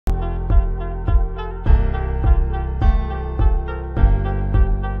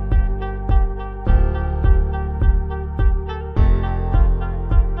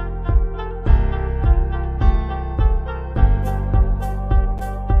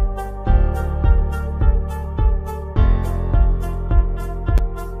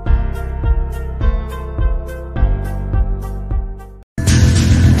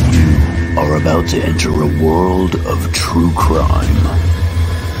enter a world of true crime.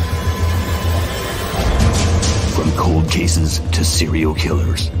 From cold cases to serial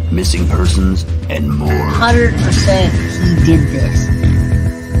killers, missing persons, and more. 100% he did this.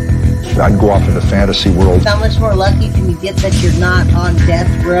 I'd go off into fantasy world. How much more lucky can you get that you're not on death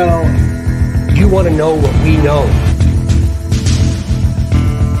row? You want to know what we know.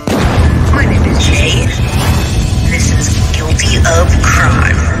 My name is Jay. This is Guilty of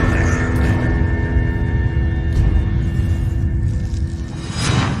Crime.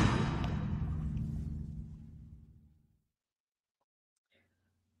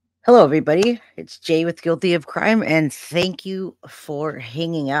 Hello, everybody. It's Jay with Guilty of Crime, and thank you for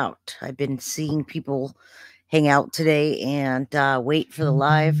hanging out. I've been seeing people hang out today and wait for the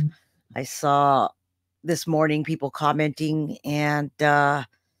live. I saw this morning people commenting, and yeah,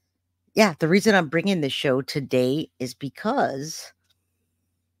 the reason I'm bringing this show today is because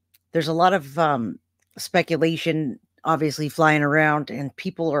there's a lot of speculation, obviously, flying around, and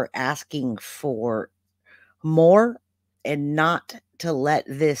people are asking for more and not to let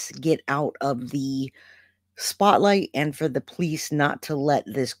this get out of the spotlight, and for the police not to let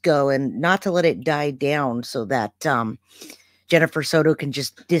this go and not to let it die down so that Jennifer Soto can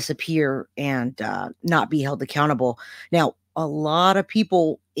just disappear and not be held accountable. Now, a lot of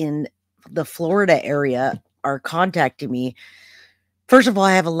people in the Florida area are contacting me. First of all,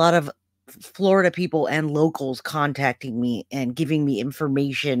 I have a lot of Florida people and locals contacting me and giving me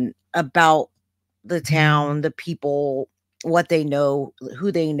information about the town, the people, what they know,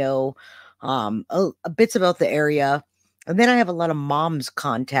 who they know, a bits about the area. And then I have a lot of moms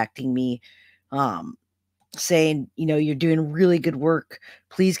contacting me, saying, you know, you're doing really good work.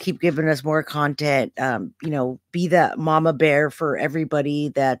 Please keep giving us more content. You know, be that mama bear for everybody,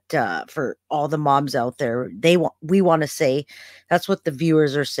 that for all the moms out there. We want to say, that's what the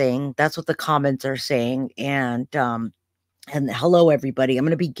viewers are saying. That's what the comments are saying. And hello, everybody. I'm going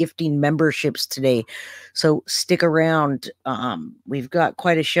to be gifting memberships today, so stick around. We've got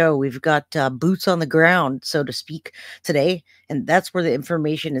quite a show. We've got boots on the ground, so to speak, today, and that's where the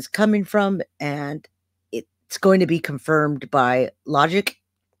information is coming from, and it's going to be confirmed by logic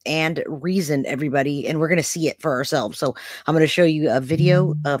and reason, everybody, and we're going to see it for ourselves. So I'm going to show you a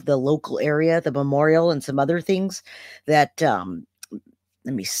video of the local area, the memorial, and some other things that,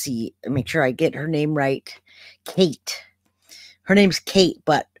 let me see, make sure I get her name right. Kate. Her name's Kate,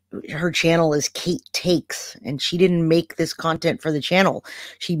 but her channel is Kate Takes, and she didn't make this content for the channel.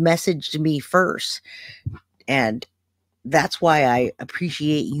 She messaged me first, and that's why I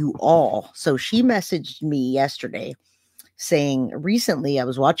appreciate you all. So she messaged me yesterday saying, recently I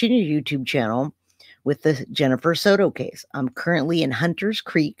was watching your YouTube channel with the Jennifer Soto case. I'm currently in Hunters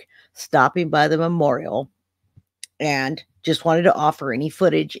Creek, stopping by the memorial, and just wanted to offer any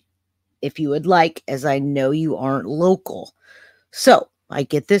footage if you would like, as I know you aren't local. So I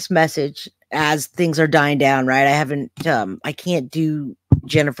get this message as things are dying down, right? I can't do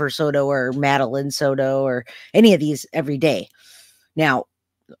Jennifer Soto or Madeline Soto or any of these every day. Now,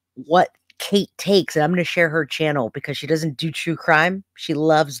 what Kate Takes, and I'm going to share her channel because she doesn't do true crime. She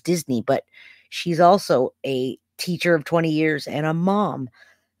loves Disney, but she's also a teacher of 20 years and a mom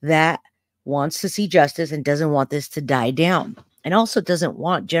that wants to see justice and doesn't want this to die down, and also doesn't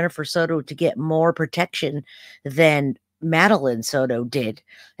want Jennifer Soto to get more protection than Madeline Soto did.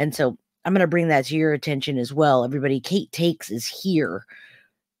 And so I'm going to bring that to your attention as well. Everybody, Kate Takes is here.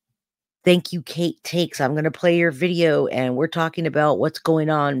 Thank you, Kate Takes. I'm going to play your video, and we're talking about what's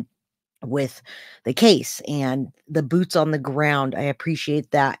going on with the case and the boots on the ground. I appreciate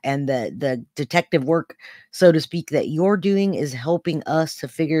that. And the detective work, so to speak, that you're doing is helping us to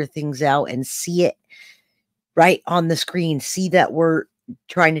figure things out and see it right on the screen. See that we're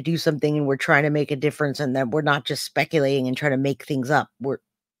trying to do something and we're trying to make a difference, and that we're not just speculating and trying to make things up. We're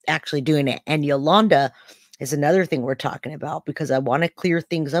actually doing it. And Yolanda is another thing we're talking about, because I want to clear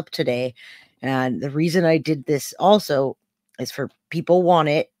things up today. And the reason I did this also is for people want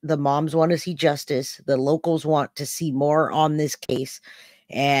it. The moms want to see justice. The locals want to see more on this case.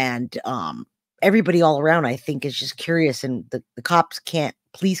 And everybody all around, I think, is just curious. And the cops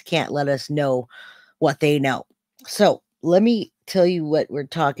police can't let us know what they know. So let me tell you what we're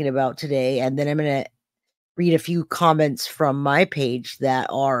talking about today, and then I'm going to read a few comments from my page that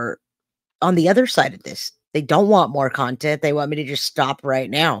are on the other side of this. They don't want more content. They want me to just stop right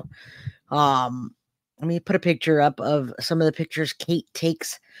now. Let me put a picture up of some of the pictures Kate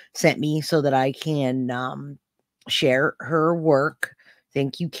Takes sent me so that I can share her work.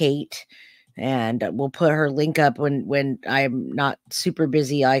 Thank you, Kate. And we'll put her link up when I'm not super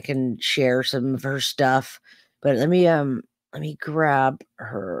busy. I can share some of her stuff. But let me grab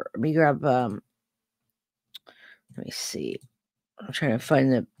her. Let me grab Let me see. I'm trying to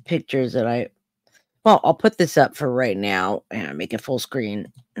find the pictures that I'll put this up for right now and make it full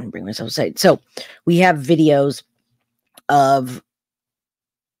screen and bring myself aside. So we have videos of,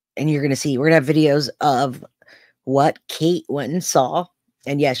 and you're going to see, we're going to have videos of what Kate went and saw.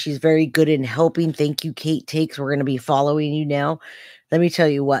 And yes, she's very good in helping. Thank you, Kate Takes. We're going to be following you now. Let me tell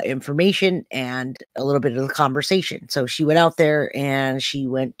you what information and a little bit of the conversation. So she went out there and she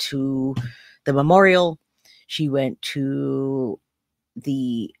went to the memorial. She went to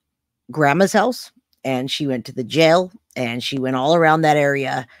the grandma's house and she went to the jail and she went all around that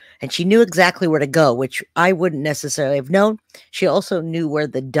area and she knew exactly where to go, which I wouldn't necessarily have known. She also knew where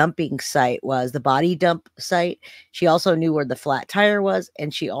the dumping site was, the body dump site. She also knew where the flat tire was,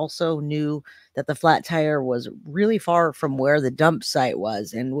 and she also knew that the flat tire was really far from where the dump site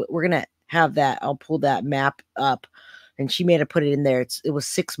was. And we're going to have that. I'll pull that map up, and she made her put it in there. It was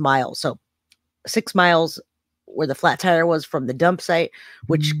 6 miles. So 6 miles where the flat tire was from the dump site,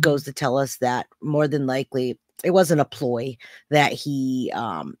 which goes to tell us that more than likely it wasn't a ploy that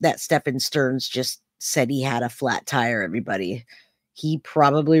that Stephen Stearns just said he had a flat tire, everybody. He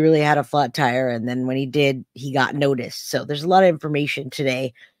probably really had a flat tire, and then when he did, he got noticed. So there's a lot of information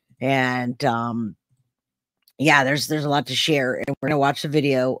today, and yeah, there's a lot to share, and we're gonna watch the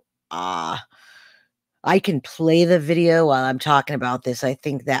video. I can play the video while I'm talking about this. I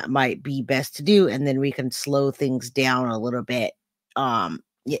think that might be best to do, and then we can slow things down a little bit.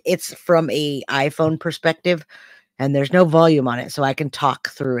 It's from a iPhone perspective, and there's no volume on it, so I can talk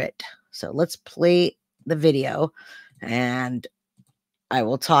through it. So let's play the video, and I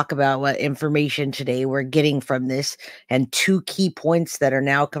will talk about what information today we're getting from this, and 2 key points that are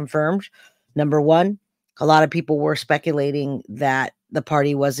now confirmed. Number 1, a lot of people were speculating that the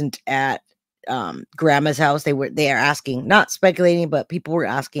party wasn't at grandma's house. They are asking, not speculating, but people were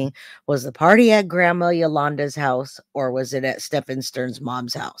asking, was the party at Grandma Yolanda's house or was it at Stephen Stearns'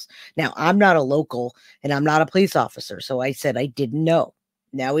 mom's house? Now, I'm not a local and I'm not a police officer, so I said I didn't know.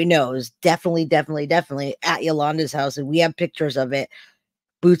 Now we know it was definitely at Yolanda's house, and we have pictures of it,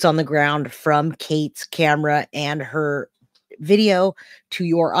 boots on the ground, from Kate's camera and her video to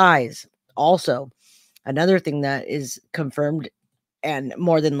your eyes. Also, another thing that is confirmed, and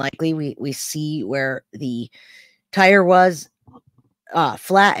more than likely we see where the tire was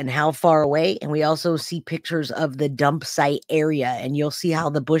flat and how far away, and we also see pictures of the dump site area, and you'll see how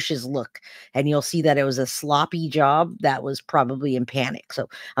the bushes look, and you'll see that it was a sloppy job that was probably in panic. So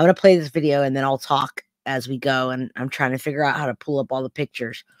I'm going to play this video and then I'll talk as we go, and I'm trying to figure out how to pull up all the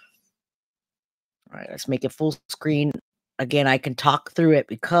pictures. All right, let's make it full screen. Again, I can talk through it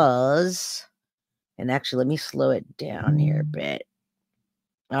because, and actually let me slow it down here a bit.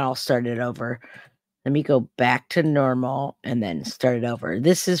 I'll start it over. Let me go back to normal and then start it over.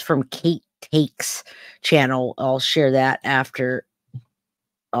 This is from Kate Takes channel. I'll share that after.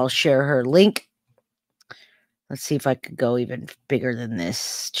 I'll share her link. Let's see if I could go even bigger than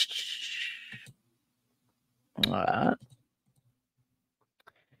this.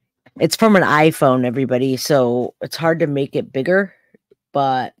 It's from an iPhone, everybody, so it's hard to make it bigger,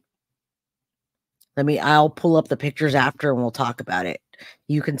 but I'll pull up the pictures after and we'll talk about it.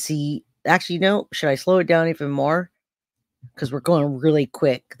 You can see, actually, no, should I slow it down even more? Because we're going really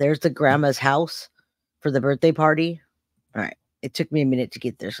quick. There's the grandma's house for the birthday party. All right. It took me a minute to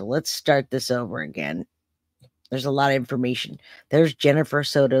get there, so let's start this over again. There's a lot of information. There's Jennifer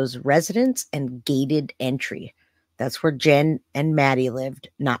Soto's residence and gated entry. That's where Jen and Maddie lived,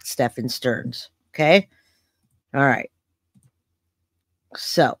 not Stephen Stearns. Okay? All right.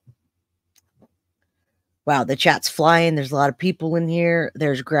 So, wow, the chat's flying. There's a lot of people in here.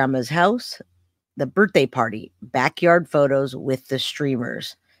 There's grandma's house, the birthday party, backyard photos with the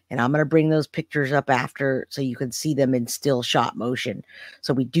streamers. And I'm going to bring those pictures up after so you can see them in still shot motion.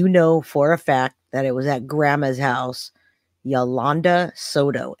 So we do know for a fact that it was at grandma's house, Yolanda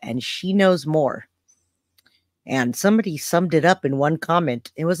Soto, and she knows more. And somebody summed it up in one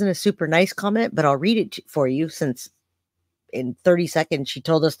comment. It wasn't a super nice comment, but I'll read it for you since in 30 seconds she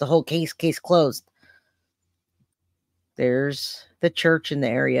told us the whole case closed. There's the church in the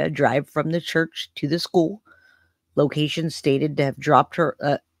area. Drive from the church to the school. Location stated to have dropped her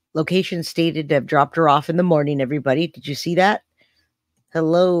off in the morning, everybody. Did you see that?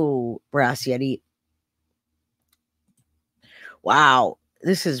 Hello, Brass Yeti. Wow,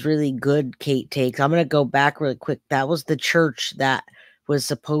 this is really good, Kate Takes. I'm going to go back really quick. That was the church that was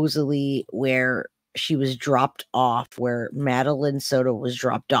supposedly where she was dropped off, where Madeline Soto was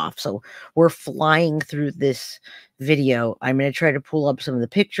dropped off. So we're flying through this video. I'm going to try to pull up some of the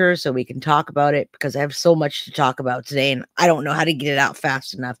pictures so we can talk about it, because I have so much to talk about today and I don't know how to get it out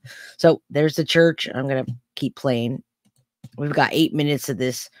fast enough. So there's the church. I'm going to keep playing. We've got 8 minutes of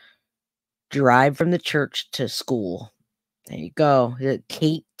this drive from the church to school. There you go.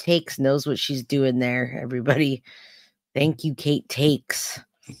 Kate Takes knows what she's doing there, everybody. Thank you, Kate Takes.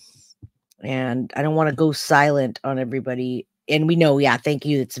 And I don't want to go silent on everybody. And we know, yeah, thank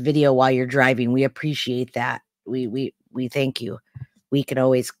you. It's a video while you're driving. We appreciate that. We thank you. We can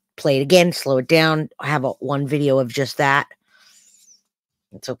always play it again, slow it down, have one video of just that.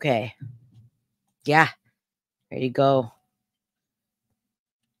 It's okay. Yeah, there you go.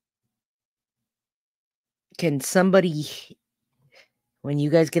 Can somebody, when you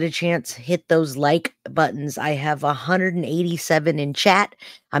guys get a chance, hit those like buttons? I have 187 in chat.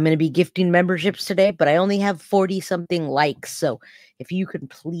 I'm going to be gifting memberships today, but I only have 40-something likes. So if you can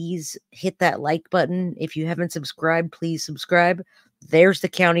please hit that like button. If you haven't subscribed, please subscribe. There's the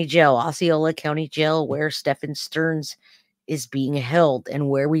county jail, Osceola County Jail, where Stephen Stearns is being held and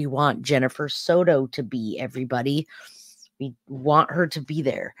where we want Jennifer Soto to be, everybody. We want her to be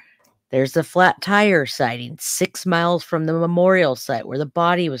there. There's the flat tire sighting 6 miles from the memorial site where the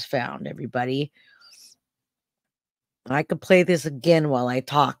body was found, everybody. I could play this again while I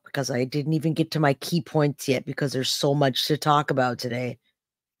talk, because I didn't even get to my key points yet, because there's so much to talk about today.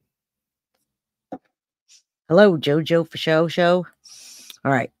 Hello, Jojo for show.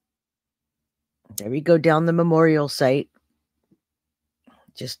 All right. There we go, down the memorial site.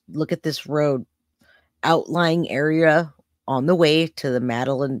 Just look at this road. Outlying area on the way to the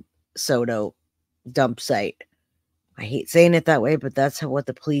Madeline Soto dump site. I hate saying it that way, but that's what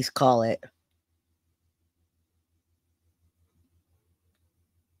the police call it.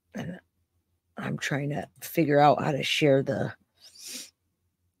 And I'm trying to figure out how to share the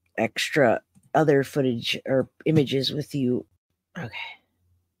extra other footage or images with you. Okay.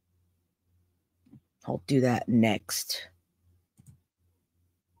 I'll do that next.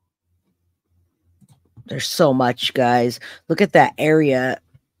 There's so much, guys. Look at that area.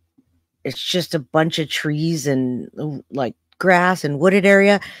 It's just a bunch of trees and like grass and wooded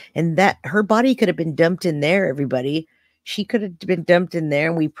area. And that her body could have been dumped in there, everybody. She could have been dumped in there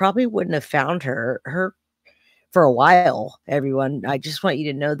and we probably wouldn't have found her for a while, everyone. I just want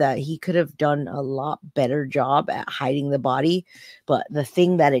you to know that he could have done a lot better job at hiding the body. But the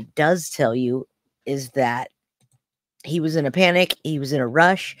thing that it does tell you is that he was in a panic. He was in a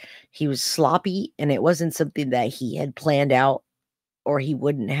rush. He was sloppy, and it wasn't something that he had planned out, or he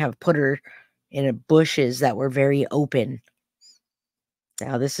wouldn't have put her in bushes that were very open.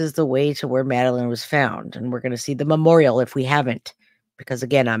 Now, this is the way to where Madeline was found, and we're going to see the memorial if we haven't, because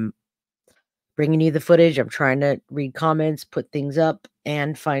again, I'm bringing you the footage. I'm trying to read comments, put things up,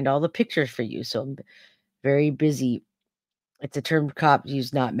 and find all the pictures for you. So I'm very busy. It's a term cops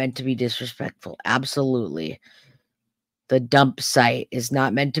use, not meant to be disrespectful. Absolutely. The dump site is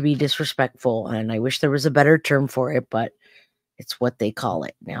not meant to be disrespectful, and I wish there was a better term for it, but it's what they call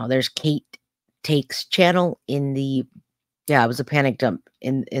it. Now, there's Kate Takes channel in the, yeah, it was a panic dump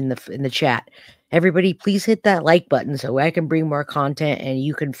in the chat. Everybody, please hit that like button so I can bring more content and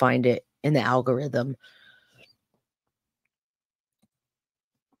you can find it in the algorithm.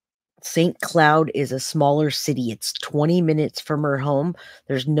 St. Cloud is a smaller city. It's 20 minutes from her home.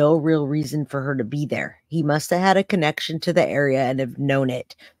 There's no real reason for her to be there. He must have had a connection to the area and have known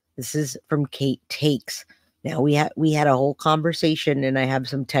it. This is from Kate Takes. Now, we had a whole conversation, and I have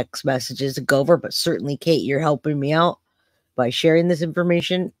some text messages to go over, but certainly, Kate, you're helping me out by sharing this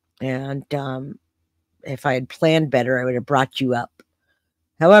information. And if I had planned better, I would have brought you up.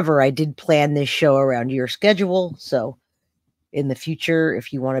 However, I did plan this show around your schedule, so in the future,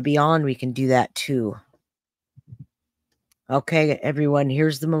 if you want to be on, we can do that too. Okay, everyone,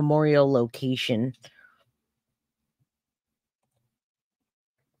 here's the memorial location.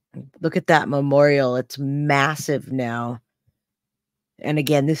 Look at that memorial. It's massive now. And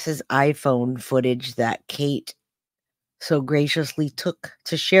again, this is iPhone footage that Kate so graciously took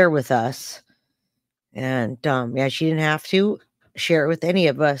to share with us. And yeah, she didn't have to share it with any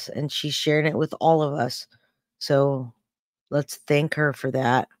of us, and she's sharing it with all of us. So let's thank her for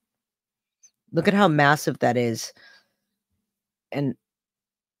that. Look at how massive that is. And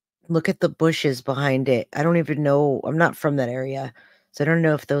look at the bushes behind it. I don't even know. I'm not from that area, so I don't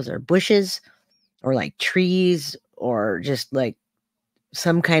know if those are bushes or like trees or just like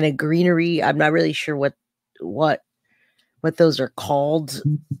some kind of greenery. I'm not really sure what those are called,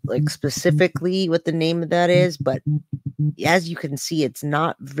 like specifically what the name of that is. But as you can see, it's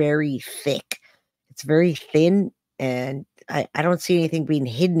not very thick. It's very thin, and I don't see anything being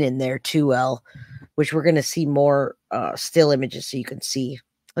hidden in there too well, which we're going to see more still images so you can see.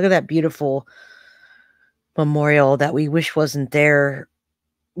 Look at that beautiful memorial that we wish wasn't there.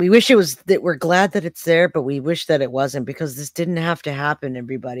 We wish it was, that we're glad that it's there, but we wish that it wasn't, because this didn't have to happen,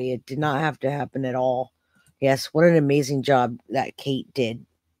 everybody. It did not have to happen at all. Yes, what an amazing job that Kate did.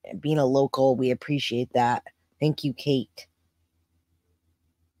 Being a local, we appreciate that. Thank you, Kate.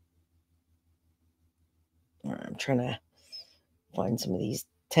 I'm trying to find some of these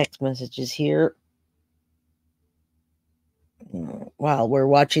text messages here. While we're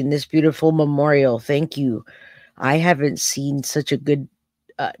watching this beautiful memorial, thank you. I haven't seen such a good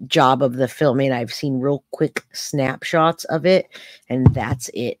job of the filming. I've seen real quick snapshots of it, and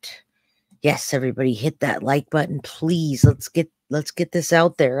that's it. Yes, everybody, hit that like button, please. Let's get this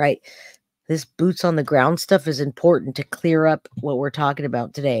out there, right? This boots on the ground stuff is important to clear up what we're talking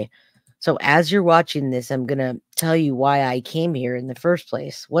about today. So as you're watching this, I'm gonna tell you why I came here in the first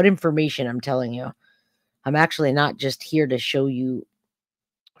place. What information I'm telling you. I'm actually not just here to show you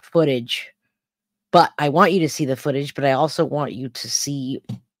footage, but I want you to see the footage, but I also want you to see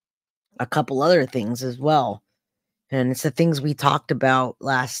a couple other things as well. And it's the things we talked about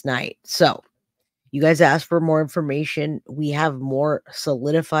last night. So you guys asked for more information. We have more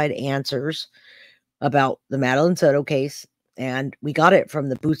solidified answers about the Madeline Soto case, and we got it from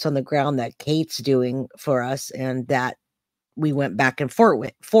the boots on the ground that Kate's doing for us, and that we went back and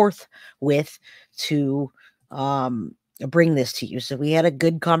forth with to bring this to you. So we had a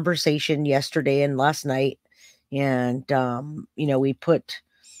good conversation yesterday and last night, and you know, we put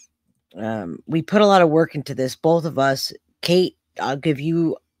a lot of work into this, both of us. Kate, I'll give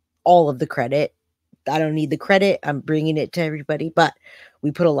you all of the credit. I don't need the credit. I'm bringing it to everybody, but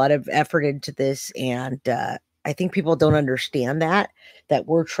we put a lot of effort into this, and I think people don't understand that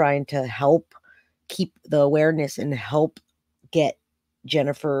we're trying to help keep the awareness and help get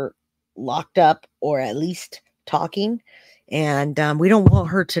Jennifer locked up, or at least talking. And we don't want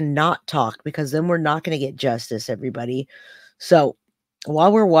her to not talk, because then we're not going to get justice, everybody. So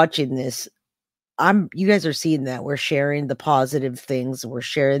while we're watching this, you guys are seeing that we're sharing the positive things, we're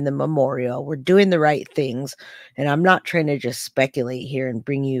sharing the memorial, we're doing the right things. And I'm not trying to just speculate here and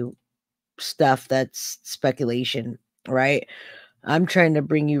bring you stuff that's speculation, right? I'm trying to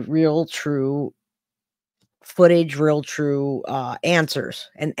bring you real, true footage, real, true answers.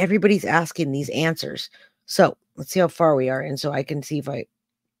 And everybody's asking these answers. So let's see how far we are. And so I can see if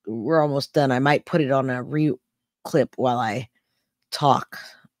we're almost done. I might put it on a clip while I talk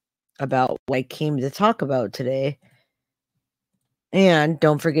about what I came to talk about today. And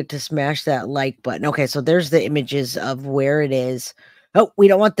don't forget to smash that like button. Okay, so there's the images of where it is. Oh, we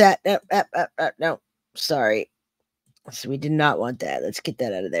don't want that. No, sorry. So we did not want that. Let's get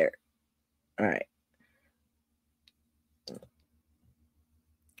that out of there. All right.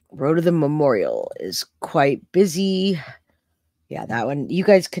 Road to the Memorial is quite busy. Yeah, that one. You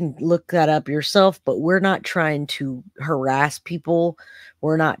guys can look that up yourself, but we're not trying to harass people.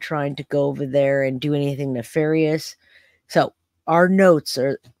 We're not trying to go over there and do anything nefarious. So our notes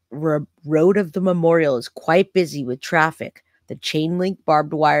are: Road of the Memorial is quite busy with traffic. The chain link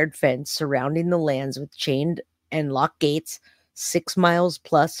barbed wired fence surrounding the lands with chained and locked gates 6 miles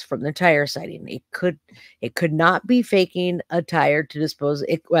plus from the tire sighting. It could not be faking a tire to dispose.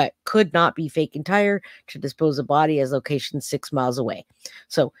 It could not be faking tire to dispose of body as location 6 miles away.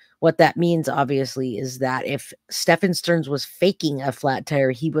 So what that means, obviously, is that if Stephen Stearns was faking a flat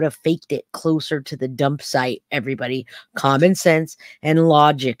tire, he would have faked it closer to the dump site. Everybody, common sense and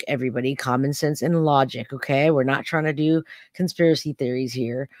logic. Everybody, common sense and logic. Okay, we're not trying to do conspiracy theories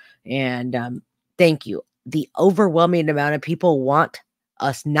here. And thank you. The overwhelming amount of people want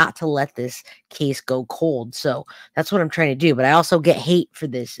us not to let this case go cold. So that's what I'm trying to do. But I also get hate for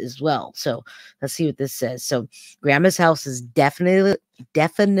this as well. So let's see what this says. So Grandma's house is definitely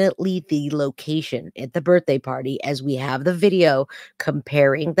the location at the birthday party, as we have the video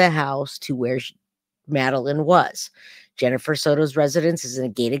comparing the house to where Madeline was. Jennifer Soto's residence is in a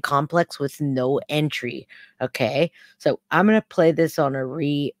gated complex with no entry. Okay. So I'm going to play this on a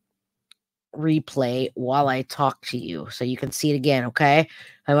replay while I talk to you so you can see it again. Okay.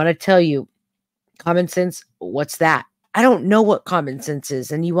 I want to tell you, common sense, what's that? I don't know what common sense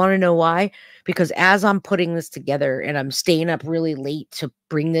is. And you want to know why? Because as I'm putting this together and I'm staying up really late to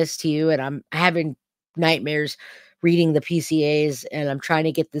bring this to you, and I'm having nightmares reading the PCAs, and I'm trying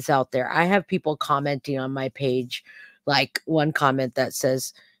to get this out there, I have people commenting on my page, like one comment that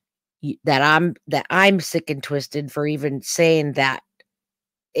says that I'm sick and twisted for even saying that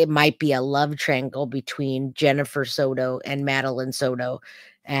it might be a love triangle between Jennifer Soto and Madeline Soto.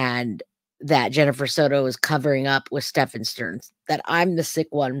 And that Jennifer Soto is covering up with Stephen Stearns, that I'm the sick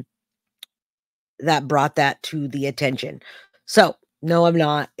one that brought that to the attention. So, no, I'm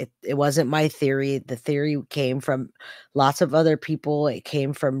not. It wasn't my theory. The theory came from lots of other people. It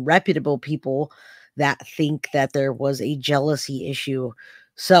came from reputable people that think that there was a jealousy issue.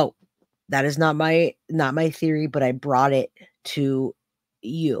 So, that is not my theory, but I brought it to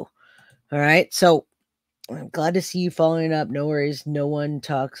you. All right? So, I'm glad to see you following up. No worries. No one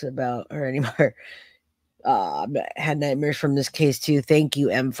talks about her anymore. Had nightmares from this case too. Thank you,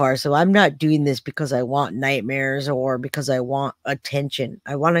 MFAR. So I'm not doing this because I want nightmares or because I want attention.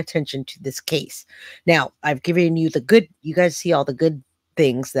 I want attention to this case. Now, I've given you the good, you guys see all the good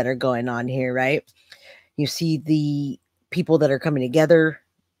things that are going on here, right? You see the people that are coming together.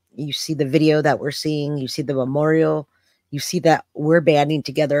 You see the video that we're seeing. You see the memorial. You see that we're banding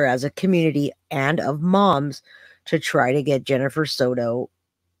together as a community and of moms to try to get Jennifer Soto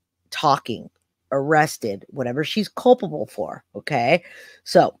talking, arrested, whatever she's culpable for. Okay.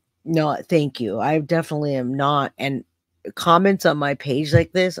 So, no, thank you. I definitely am not. And comments on my page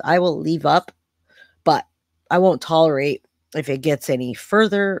like this, I will leave up, but I won't tolerate if it gets any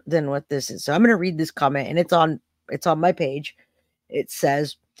further than what this is. So I'm going to read this comment, and it's on my page. It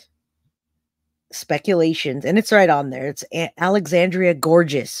says, speculations, and it's right on there. It's Alexandria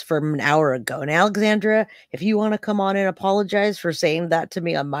Gorgeous from an hour ago. And Alexandria, if you want to come on and apologize for saying that to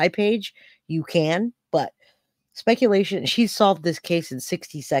me on my page, you can. But speculation, she solved this case in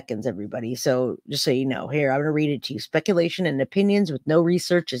 60 seconds, everybody. So just so you know, here, I'm going to read it to you. Speculation and opinions with no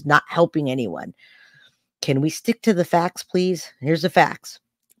research is not helping anyone. Can we stick to the facts, please? Here's the facts.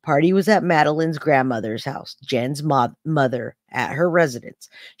 Party was at Madeline's grandmother's house, Jen's mother, at her residence.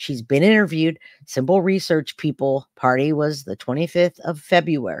 She's been interviewed. Simple research, people. Party was the 25th of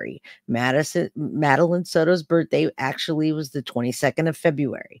February. Madeline Soto's birthday actually was the 22nd of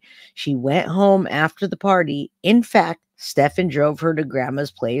February. She went home after the party. In fact, Stephen drove her to grandma's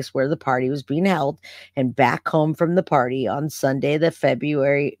place where the party was being held and back home from the party on Sunday, the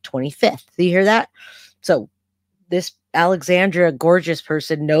February 25th. Do you hear that? So this Alexandra Gorgeous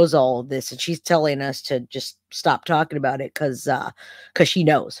person knows all of this, and she's telling us to just stop talking about it because she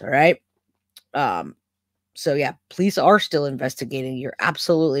knows. All right. So yeah, police are still investigating. You're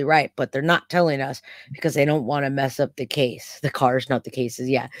absolutely right, but they're not telling us because they don't want to mess up the case. The cars, not the cases.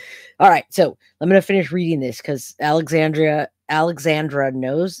 Yeah. All right. So I'm gonna finish reading this because Alexandra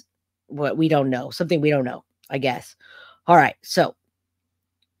knows what we don't know, something we don't know, I guess. All right. So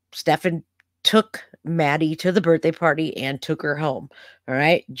Stephen took Maddie to the birthday party and took her home. All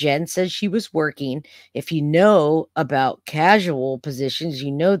right. Jen says she was working. If you know about casual positions,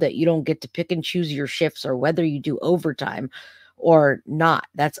 you know that you don't get to pick and choose your shifts or whether you do overtime or not.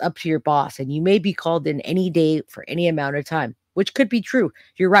 That's up to your boss. And you may be called in any day for any amount of time, which could be true.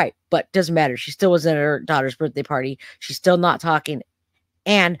 You're right, but doesn't matter. She still was at her daughter's birthday party. She's still not talking.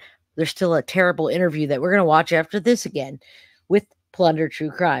 And there's still a terrible interview that we're going to watch after this again with Plunder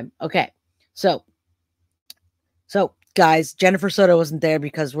True Crime. Okay. So guys, Jennifer Soto wasn't there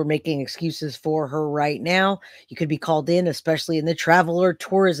because we're making excuses for her right now. You could be called in, especially in the travel or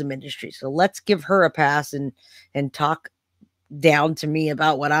tourism industry. So let's give her a pass and talk down to me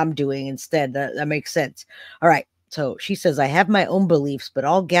about what I'm doing instead. That makes sense. All right. So she says, I have my own beliefs, but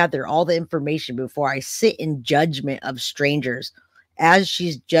I'll gather all the information before I sit in judgment of strangers, as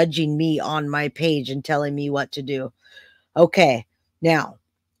she's judging me on my page and telling me what to do. Okay. Now,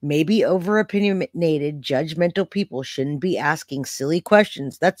 maybe over-opinionated, judgmental people shouldn't be asking silly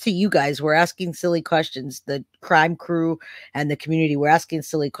questions. That's to you guys. We're asking silly questions. The crime crew and the community, we're asking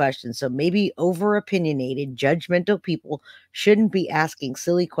silly questions. So maybe over-opinionated, judgmental people shouldn't be asking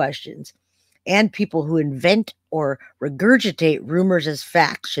silly questions. And people who invent or regurgitate rumors as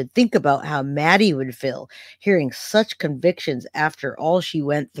facts should think about how Maddie would feel hearing such convictions after all she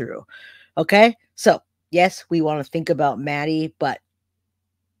went through. Okay? So, yes, we want to think about Maddie, but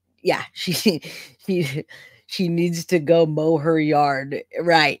yeah, she needs to go mow her yard.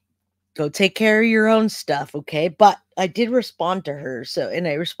 Right. Go take care of your own stuff, okay? But I did respond to her. So, and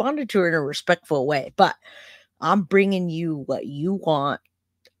I responded to her in a respectful way, but I'm bringing you what you want.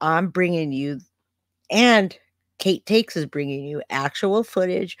 I'm bringing you, and Kate Takes is bringing you actual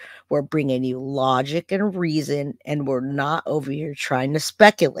footage. We're bringing you logic and reason, and we're not over here trying to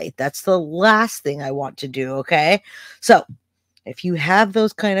speculate. That's the last thing I want to do, okay? So, if you have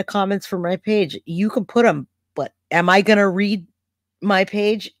those kind of comments for my page, you can put them, but am I going to read my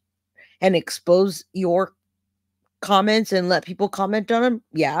page and expose your comments and let people comment on them?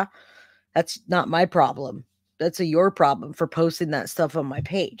 Yeah, that's not my problem. That's your problem for posting that stuff on my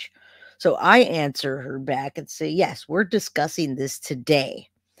page. So I answer her back and say, yes, we're discussing this today.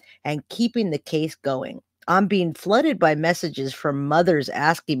 and keeping the case going. I'm being flooded by messages from mothers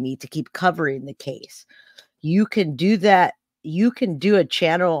asking me to keep covering the case. You can do that. You can do a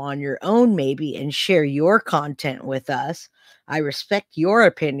channel on your own, maybe, and share your content with us. I respect your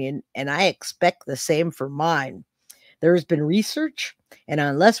opinion, and I expect the same for mine. There has been research, and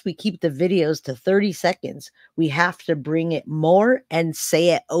unless we keep the videos to 30 seconds, we have to bring it more and say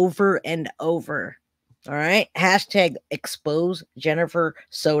it over and over. All right. Hashtag expose Jennifer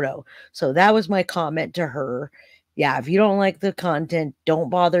Soto. So that was my comment to her. Yeah, if you don't like the content, don't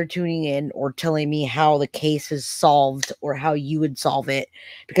bother tuning in or telling me how the case is solved or how you would solve it,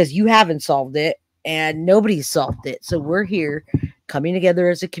 because you haven't solved it and nobody's solved it. So we're here coming together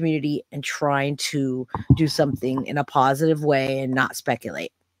as a community and trying to do something in a positive way and not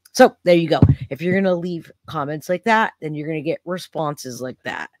speculate. So there you go. If you're going to leave comments like that, then you're going to get responses like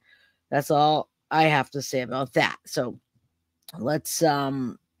that. That's all I have to say about that. So let's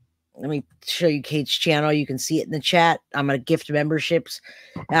let me show you Kate's channel. You can see it in the chat. I'm going to gift memberships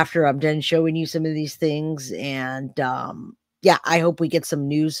after I'm done showing you some of these things. And yeah, I hope we get some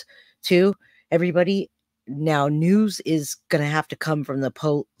news too, everybody. Now, news is going to have to come from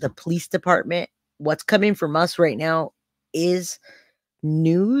the police department. What's coming from us right now is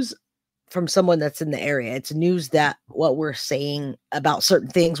news from someone that's in the area. It's news that what we're saying about certain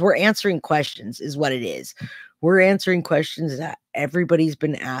things, we're answering questions is what it is. We're answering questions that everybody's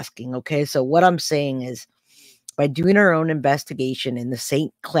been asking. Okay. So what I'm saying is, by doing our own investigation in the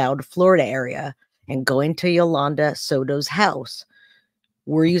St. Cloud, Florida area and going to Yolanda Soto's house,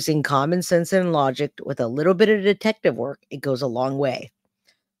 we're using common sense and logic with a little bit of detective work. It goes a long way.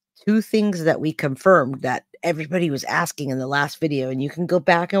 Two things that we confirmed that everybody was asking in the last video, and you can go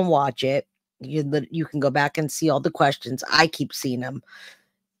back and watch it. You can go back and see all the questions. I keep seeing them.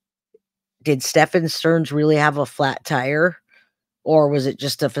 Did Stephen Stearns really have a flat tire, or was it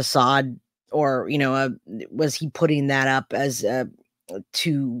just a facade, or, you know, was he putting that up as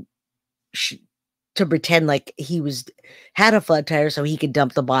to pretend like he had a flat tire so he could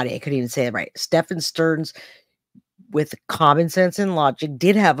dump the body? I couldn't even say it right. Stephen Stearns, with common sense and logic,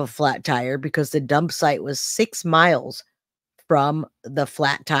 did have a flat tire because the dump site was 6 miles from the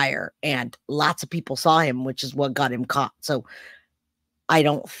flat tire, and lots of people saw him, which is what got him caught. So I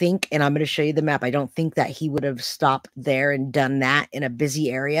don't think, and I'm going to show you the map, I don't think that he would have stopped there and done that in a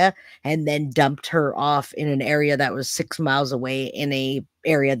busy area and then dumped her off in an area that was 6 miles away in a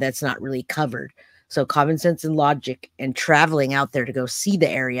area that's not really covered. So common sense and logic and traveling out there to go see the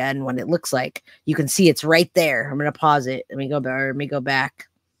area and what it looks like. You can see it's right there. I'm going to pause it. Let me go back.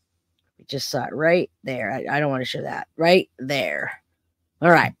 We just saw it right there. I don't want to show that. Right there.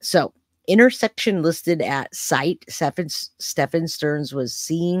 All right. So intersection listed at site. Stephen Stearns was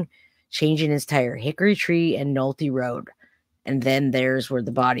seen changing his tire, Hickory Tree and Nolte Road. And then there's where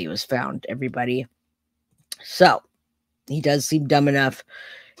the body was found, everybody. So he does seem dumb enough.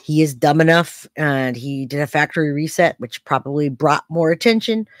 He is dumb enough, and he did a factory reset, which probably brought more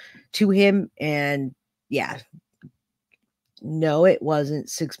attention to him. And yeah, no, it wasn't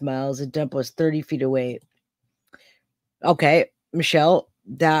 6 miles. The dump was 30 feet away. Okay, Michelle,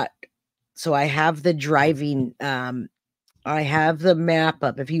 so I have the driving, I have the map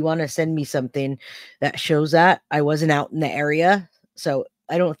up. If you want to send me something that shows that. I wasn't out in the area, so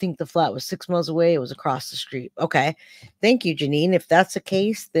I don't think the flat was 6 miles away. It was across the street. Okay. Thank you, Janine. If that's the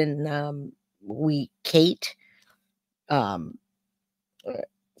case, then Kate and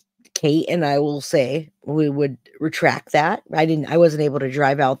I will say we would retract that. I wasn't able to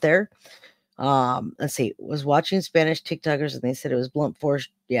drive out there. Let's see, was watching Spanish TikTokers and they said it was blunt force.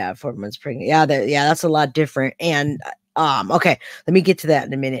 Yeah, 4 months pregnant. Yeah, that's a lot different. And okay, let me get to that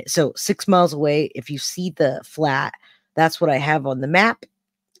in a minute. So 6 miles away, if you see the flat, that's what I have on the map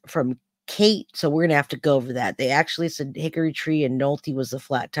from Kate. So we're gonna have to go over that. They actually said Hickory Tree and Nolte was the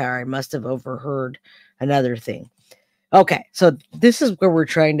flat tire. I must have overheard another thing. Okay, so this is where we're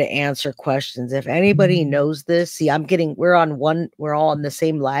trying to answer questions. If anybody knows this, see, we're all on the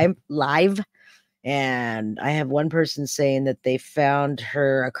same live, and I have one person saying that they found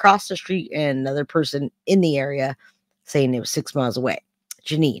her across the street and another person in the area saying it was 6 miles away.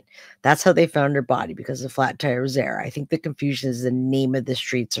 Janine, that's how they found her body, because the flat tire was there. I think the confusion is the name of the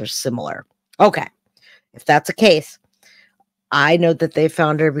streets are similar. Okay, if that's the case, I know that they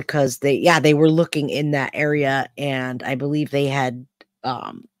found her because they were looking in that area, and I believe they had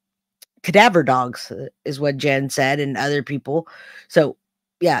cadaver dogs, is what Jen said, and other people. So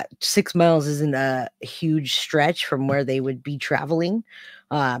yeah, 6 miles isn't a huge stretch from where they would be traveling.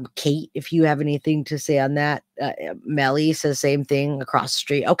 Kate, if you have anything to say on that, Melly says same thing, across the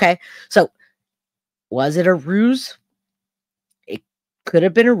street. Okay, so was it a ruse? Could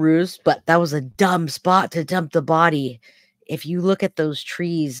have been a ruse, but that was a dumb spot to dump the body. If you look at those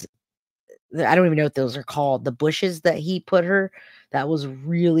trees, I don't even know what those are called. The bushes that he put her, that was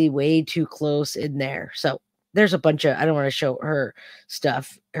really way too close in there. So there's a bunch of, I don't want to show her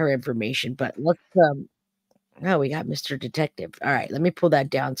stuff, her information, but let's, oh, we got Mr. Detective. All right, let me pull that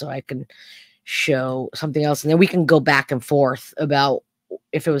down so I can show something else. And then we can go back and forth about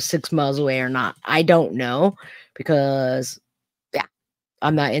if it was 6 miles away or not. I don't know because, yeah,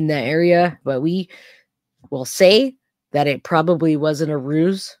 I'm not in that area, but we will say that it probably wasn't a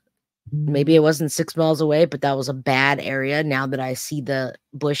ruse. Maybe it wasn't 6 miles away, but that was a bad area now that I see the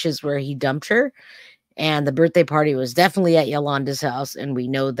bushes where he dumped her. And the birthday party was definitely at Yolanda's house. And we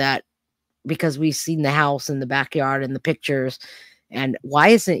know that because we've seen the house in the backyard and the pictures. And why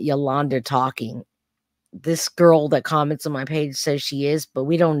isn't Yolanda talking? This girl that comments on my page says she is, but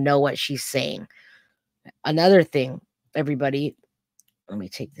we don't know what she's saying. Another thing, everybody, let me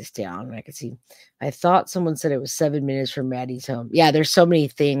take this down. I can see. I thought someone said it was 7 minutes from Maddie's home. Yeah, there's so many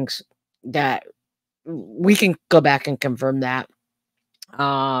things that we can go back and confirm that.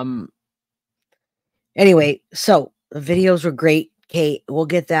 Anyway, so the videos were great, Kate. We'll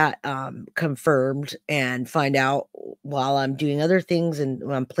get that confirmed and find out while I'm doing other things and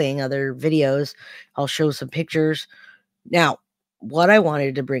when I'm playing other videos. I'll show some pictures. Now, what I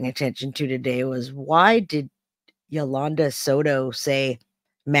wanted to bring attention to today was, why did Yolanda Soto say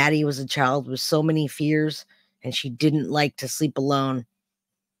Maddie was a child with so many fears and she didn't like to sleep alone?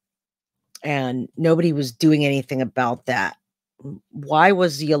 And nobody was doing anything about that. Why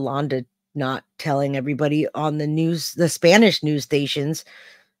was Yolanda not telling everybody on the news, the Spanish news stations,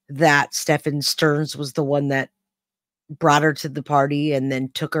 that Stefan Stearns was the one that brought her to the party and then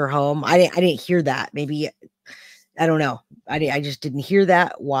took her home? I didn't hear that. Maybe, I don't know. I just didn't hear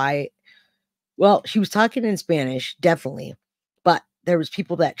that. Why? Well, she was talking in Spanish, definitely, but there was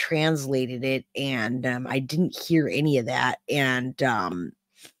people that translated it, and I didn't hear any of that. And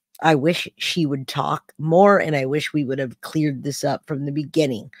I wish she would talk more, and I wish we would have cleared this up from the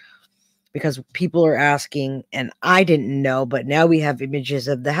beginning, because people are asking, and I didn't know, but now we have images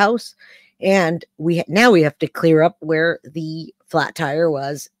of the house, and now we have to clear up where the flat tire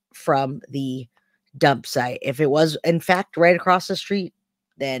was from the dump site. If it was in fact right across the street,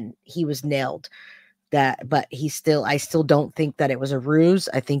 then he was nailed. But I still don't think that it was a ruse.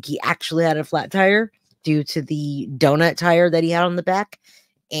 I think he actually had a flat tire due to the donut tire that he had on the back,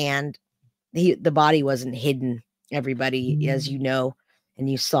 and the body wasn't hidden, everybody, as you know, and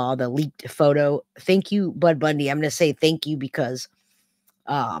you saw the leaked photo. Thank you, Bud Bundy. I'm going to say thank you because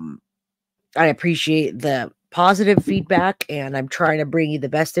I appreciate the positive feedback, and I'm trying to bring you the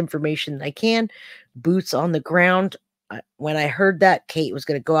best information that I can. Boots on the ground. When I heard that Kate was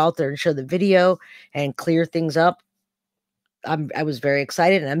going to go out there and show the video and clear things up, I was very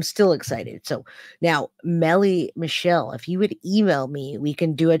excited, and I'm still excited. So now, Michelle, if you would email me, we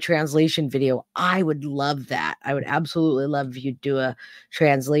can do a translation video. I would love that. I would absolutely love if you do a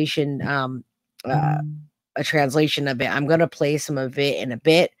translation, a translation of it. I'm going to play some of it in a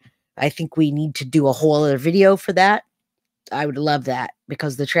bit. I think we need to do a whole other video for that. I would love that,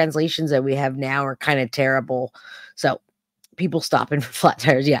 because the translations that we have now are kind of terrible. So people stopping for flat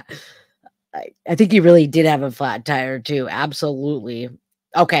tires. Yeah. I think he really did have a flat tire too. Absolutely.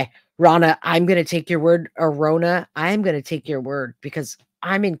 Okay. Rana, I'm going to take your word. Or Rona, I'm going to take your word, because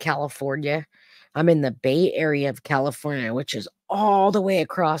I'm in California. I'm in the Bay Area of California, which is all the way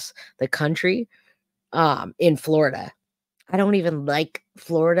across the country, in Florida. I don't even like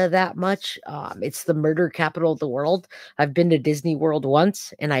Florida that much. It's the murder capital of the world. I've been to Disney World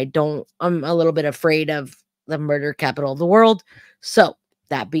once, and I'm a little bit afraid of the murder capital of the world. So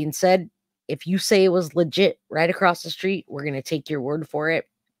that being said, if you say it was legit right across the street, we're going to take your word for it.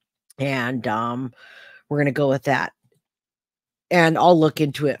 And we're going to go with that. And I'll look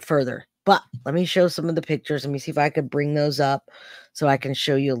into it further. But let me show some of the pictures. Let me see if I could bring those up so I can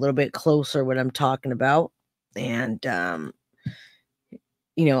show you a little bit closer what I'm talking about. And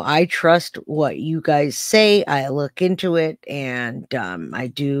I trust what you guys say. I look into it, and I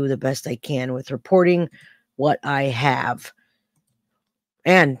do the best I can with reporting what I have.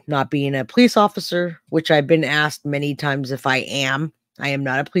 And not being a police officer, which I've been asked many times if I am. I am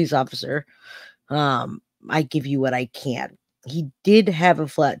not a police officer. I give you what I can. He did have a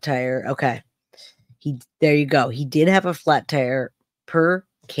flat tire. Okay. There you go. He did have a flat tire per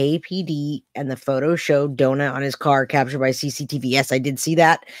KPD, and the photo showed donut on his car captured by CCTV. Yes, I did see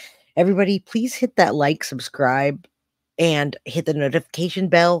that. Everybody, please hit that like, subscribe, and hit the notification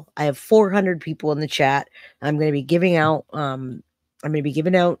bell. I have 400 people in the chat. I'm going to be giving out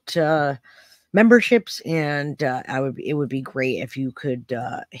memberships, and it would be great if you could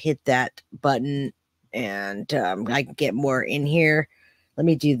hit that button, and I can get more in here. Let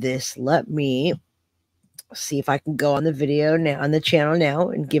me do this. Let me see if I can go on the video now, on the channel now,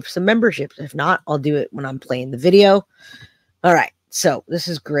 and give some memberships. If not, I'll do it when I'm playing the video. All right, so this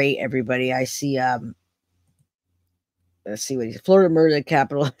is great, everybody. I see let's see what he's Florida murder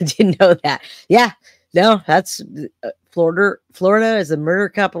capital. I didn't know that. Yeah, no, that's Florida. Florida is the murder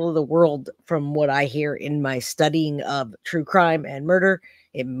capital of the world, from what I hear in my studying of true crime and murder.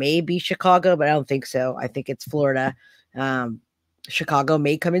 It may be Chicago, but I don't think so. I think it's Florida. Chicago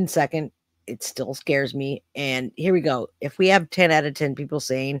may come in second. It still scares me. And here we go. If we have 10 out of 10 people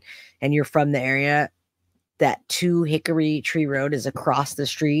saying, and you're from the area, that 2 Hickory Tree Road is across the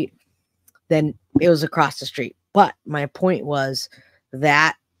street, then it was across the street. But my point was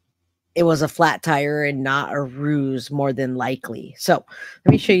that it was a flat tire and not a ruse, more than likely. So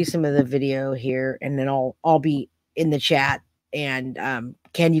let me show you some of the video here, and then I'll be in the chat. And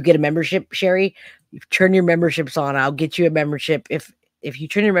can you get a membership, Sherry? You turn your memberships on. I'll get you a membership. If you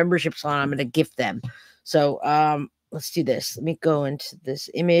turn your memberships on, I'm going to gift them. So let's do this. Let me go into this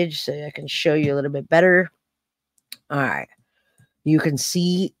image so I can show you a little bit better. All right. You can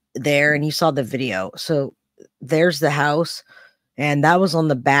see there, and you saw the video. So there's the house, and that was on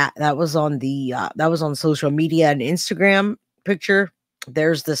the back. That was on the that was on social media and Instagram picture.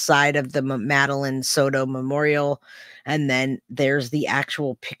 There's the side of the Madeline Soto Memorial, and then there's the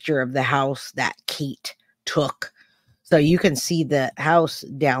actual picture of the house that Kate took. So you can see the house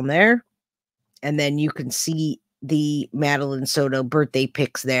down there, and then you can see the Madeline Soto birthday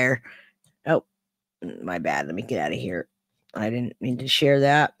pics there. Oh, my bad. Let me get out of here. I didn't mean to share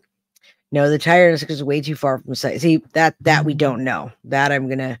that. No, the tire is way too far from sight. See, that we don't know. That I'm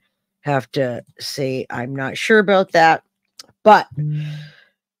gonna have to say I'm not sure about that. But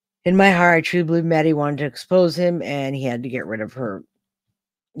in my heart, I truly believe Maddie wanted to expose him, and he had to get rid of her.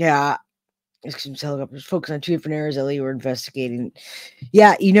 Yeah, helicopters focus on 2 different areas. LA were investigating.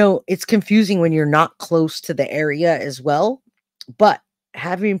 Yeah, you know, it's confusing when you're not close to the area as well. But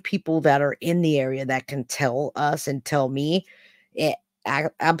having people that are in the area that can tell us and tell me, it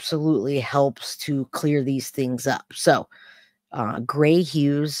absolutely helps to clear these things up. So Gray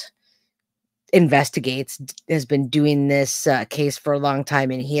Hughes has been doing this case for a long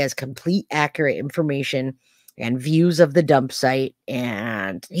time, and he has complete accurate information and views of the dump site,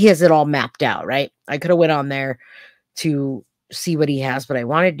 and he has it all mapped out, right? I could have went on there to see what he has, but I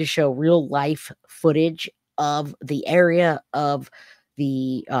wanted to show real life footage of the area, of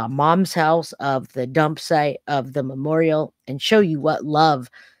the mom's house, of the dump site, of the memorial, and show you what love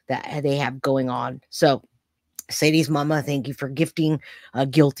that they have going on. So Sadie's mama, thank you for gifting a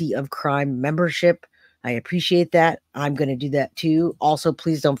Guilty of Crime membership. I appreciate that. I'm going to do that too. Also,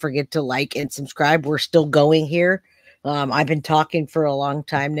 please don't forget to like and subscribe. We're still going here. I've been talking for a long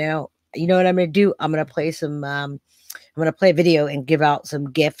time now. You know what I'm going to do? I'm going to play some, I'm going to play a video and give out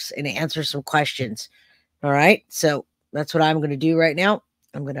some gifts and answer some questions. All right. So that's what I'm going to do right now.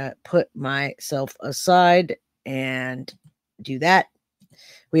 I'm going to put myself aside and do that.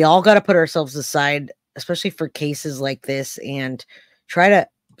 We all got to put ourselves aside, especially for cases like this, and try to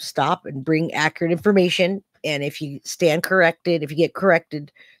stop and bring accurate information. And if you stand corrected, if you get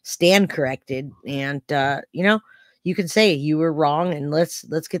corrected, stand corrected. And, you know, you can say you were wrong, and let's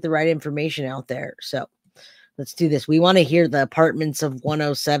get the right information out there. So let's do this. We want to hear the apartments of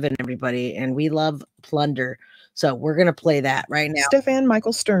 107, everybody. And we love plunder. So we're going to play that right now. Stefan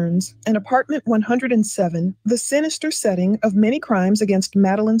Michael Stearns, an apartment 107, the sinister setting of many crimes against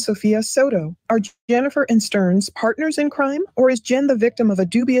Madeline Sophia Soto. Are Jennifer and Stearns partners in crime, or is Jen the victim of a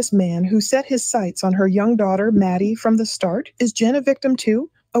dubious man who set his sights on her young daughter, Maddie, from the start? Is Jen a victim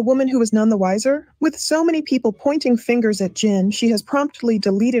too? A woman who is none the wiser? With so many people pointing fingers at Jen, she has promptly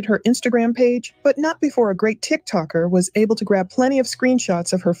deleted her Instagram page, but not before a great TikToker was able to grab plenty of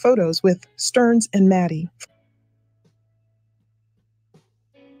screenshots of her photos with Stearns and Maddie.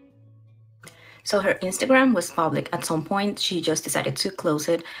 So her Instagram was public. At some point, she just decided to close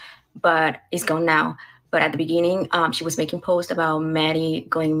it, but it's gone now. But at the beginning, she was making posts about Maddie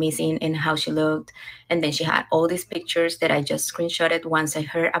going missing and how she looked. And then she had all these pictures that I just screenshotted once I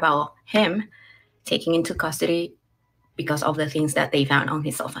heard about him taking into custody because of the things that they found on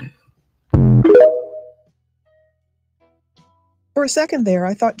his cell phone. For a second there,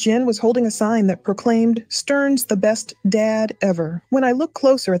 I thought Jen was holding a sign that proclaimed, Stearns the best dad ever. When I look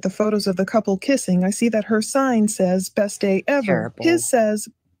closer at the photos of the couple kissing, I see that her sign says best day ever. Terrible. His says,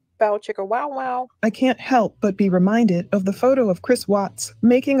 bow chicka wow wow. I can't help but be reminded of the photo of Chris Watts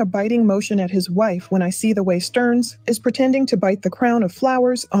making a biting motion at his wife when I see the way Stearns is pretending to bite the crown of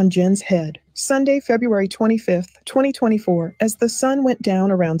flowers on Jen's head. Sunday, February 25th, 2024, as the sun went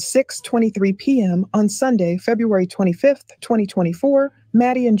down around 6:23 p.m. on Sunday, February 25th, 2024,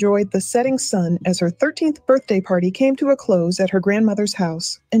 Maddie enjoyed the setting sun as her 13th birthday party came to a close at her grandmother's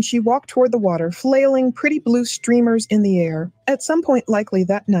house, and she walked toward the water, flailing pretty blue streamers in the air. At some point likely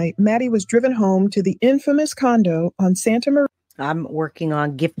that night, Maddie was driven home to the infamous condo on Santa Maria. I'm working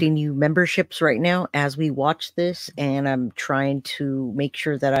on gifting you memberships right now as we watch this, and I'm trying to make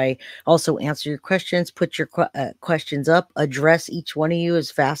sure that I also answer your questions, put your questions up, address each one of you as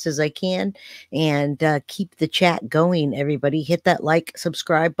fast as I can, and keep the chat going, everybody. Hit that like,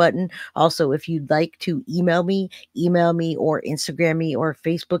 subscribe button. Also, if you'd like to email me or Instagram me or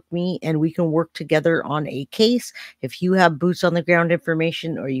Facebook me, and we can work together on a case. If you have boots on the ground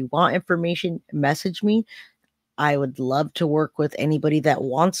information or you want information, message me. I would love to work with anybody that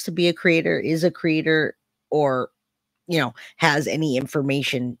wants to be a creator, is a creator, or, has any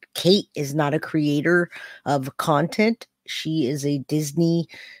information. Kate is not a creator of content. She is a Disney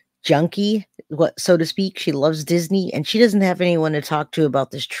junkie, so to speak. She loves Disney, and she doesn't have anyone to talk to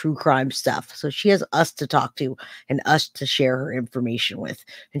about this true crime stuff. So she has us to talk to and us to share her information with.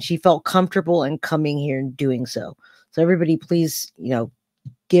 And she felt comfortable in coming here and doing so. So everybody, please,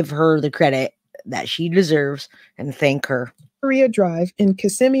 give her the credit that she deserves and thank her. Maria Drive in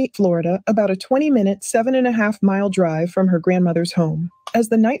Kissimmee, Florida, about a 20-minute, 7.5-mile drive from her grandmother's home. As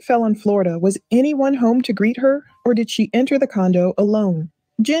the night fell on Florida, was anyone home to greet her, or did she enter the condo alone?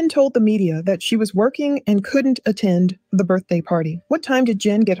 Jen told the media that she was working and couldn't attend the birthday party. What time did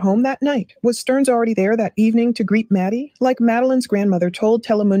Jen get home that night? Was Stearns already there that evening to greet Maddie? Like Madeline's grandmother told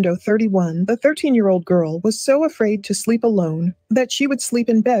Telemundo 31, the 13-year-old girl was so afraid to sleep alone that she would sleep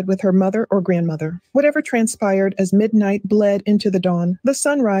in bed with her mother or grandmother. Whatever transpired as midnight bled into the dawn, the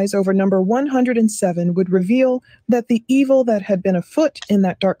sunrise over number 107 would reveal that the evil that had been afoot in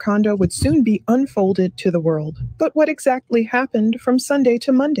that dark condo would soon be unfolded to the world. But what exactly happened from Sunday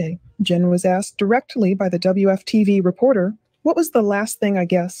to Monday? Jen was asked directly by the WFTV reporter, "What was the last thing, I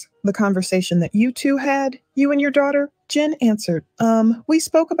guess, the conversation that you two had, you and your daughter?" Jen answered, we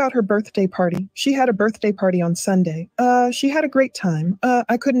spoke about her birthday party. She had a birthday party on Sunday. She had a great time.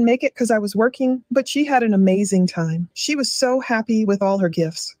 I couldn't make it because I was working, but she had an amazing time. She was so happy with all her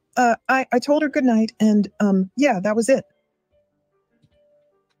gifts. I told her good night, and yeah, that was it.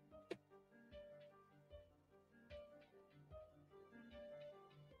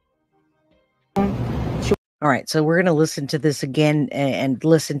 All right, so we're going to listen to this again and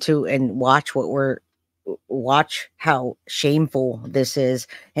listen to and watch how shameful this is.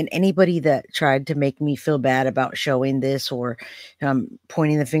 And anybody that tried to make me feel bad about showing this or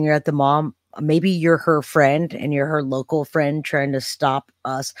pointing the finger at the mom, maybe you're her friend and you're her local friend trying to stop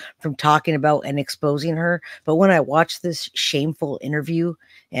us from talking about and exposing her. But when I watch this shameful interview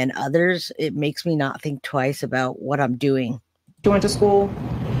and others, it makes me not think twice about what I'm doing. She went to school.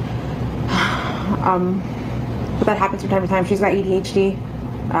 But that happens from time to time. She's got ADHD,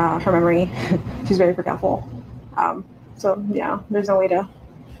 her memory. She's very forgetful. So yeah, there's no way to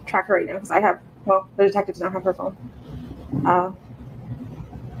track her right now because the detective does not have her phone.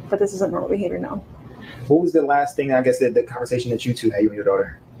 But this isn't normal behavior now. What was the last thing, I guess, the conversation that you two had, you and your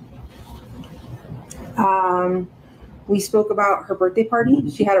daughter? We spoke about her birthday party.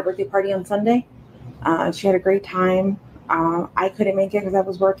 She had a birthday party on Sunday. She had a great time. I couldn't make it because I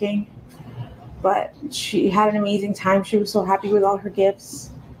was working. But she had an amazing time. She was so happy with all her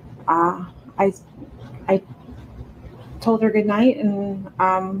gifts. I told her good night, and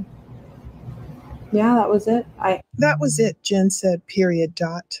yeah, that was it. That was it, Jen said, period,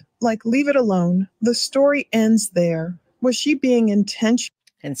 dot. Like, leave it alone. The story ends there. Was she being intentional?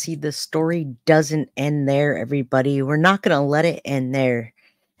 And see, the story doesn't end there, everybody. We're not going to let it end there.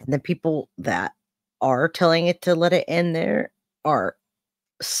 And the people that are telling it to let it end there are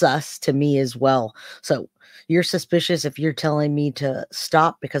sus to me as well. So you're suspicious if you're telling me to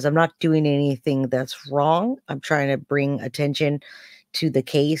stop because I'm not doing anything that's wrong. I'm trying to bring attention to the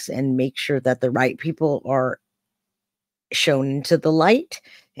case and make sure that the right people are shown into the light.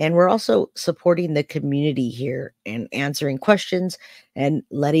 And we're also supporting the community here and answering questions and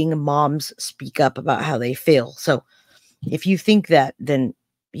letting moms speak up about how they feel. So if you think that, then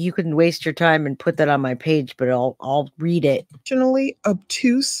you can waste your time and put that on my page, but I'll read it.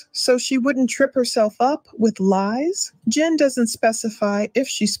 Obtuse, so she wouldn't trip herself up with lies? Jen doesn't specify if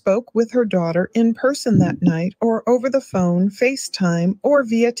she spoke with her daughter in person that night or over the phone, FaceTime, or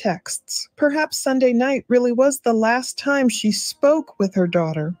via texts. Perhaps Sunday night really was the last time she spoke with her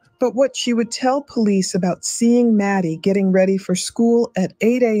daughter. But what she would tell police about seeing Maddie getting ready for school at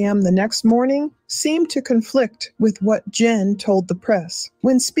 8 a.m. the next morning seemed to conflict with what Jen told the press.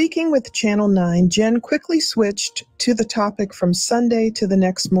 When speaking with Channel 9, Jen quickly switched to the topic from Sunday to the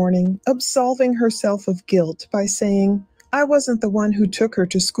next morning, absolving herself of guilt by saying, "I wasn't the one who took her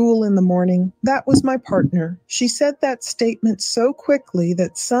to school in the morning. That was my partner." She said that statement so quickly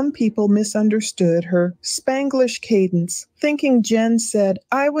that some people misunderstood her Spanglish cadence, thinking Jen said,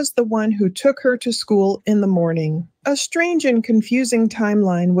 "I was the one who took her to school in the morning." A strange and confusing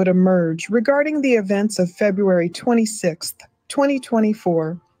timeline would emerge regarding the events of February 26,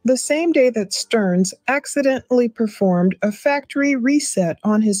 2024, the same day that Stearns accidentally performed a factory reset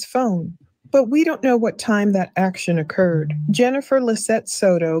on his phone. But we don't know what time that action occurred. Jennifer Lisette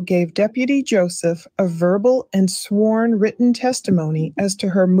Soto gave Deputy Joseph a verbal and sworn written testimony as to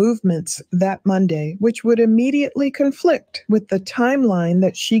her movements that Monday, which would immediately conflict with the timeline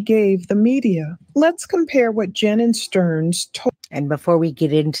that she gave the media. Let's compare what Jen and Stearns told. And before we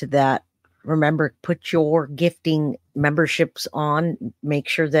get into that, remember, put your gifting memberships on. Make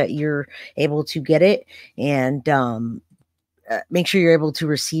sure that you're able to get it, and make sure you're able to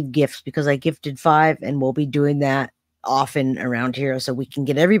receive gifts, because I gifted 5 and we'll be doing that often around here so we can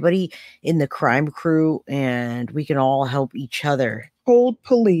get everybody in the crime crew and we can all help each other. Told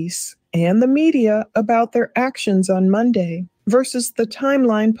police and the media about their actions on Monday versus the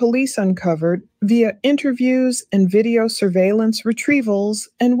timeline police uncovered via interviews and video surveillance retrievals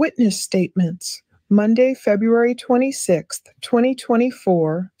and witness statements. Monday, February 26th,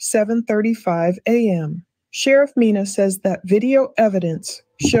 2024, 7:35 a.m. Sheriff Mina says that video evidence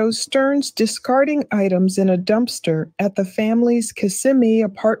shows Stearns discarding items in a dumpster at the family's Kissimmee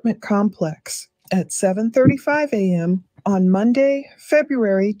apartment complex at 7:35 a.m. on Monday,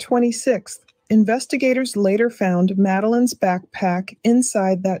 February 26th. Investigators later found Madeline's backpack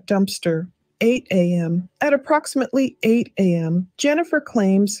inside that dumpster. 8 a.m. At approximately 8 a.m., Jennifer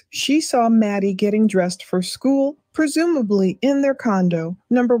claims she saw Maddie getting dressed for school, presumably in their condo,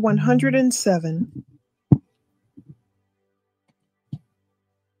 number 107.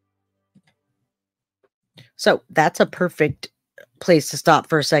 So that's a perfect place to stop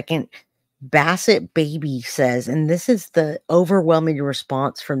for a second. Bassett Baby says, and this is the overwhelming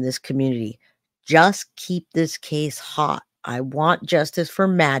response from this community, just keep this case hot. I want justice for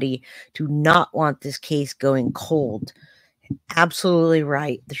Maddie. Do not want this case going cold. Absolutely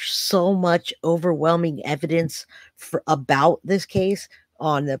right. There's so much overwhelming evidence about this case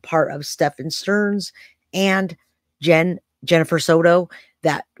on the part of Stephen Stearns and Jennifer Soto,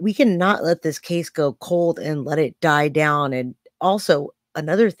 that we cannot let this case go cold and let it die down. And also,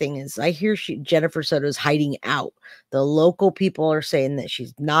 another thing is, I hear Jennifer Soto is hiding out. The local people are saying that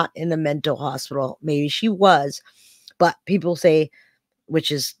she's not in a mental hospital. Maybe she was, but people say,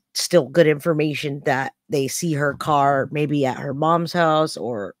 which is still good information, that they see her car maybe at her mom's house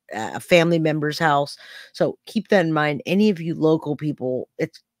or at a family member's house. So keep that in mind. Any of you local people,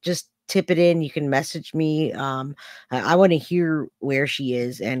 it's just tip it in. You can message me. I want to hear where she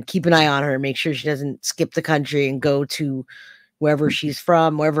is and keep an eye on her. Make sure she doesn't skip the country and go to wherever she's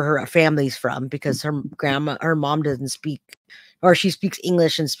from, wherever her family's from, because her mom doesn't speak, or she speaks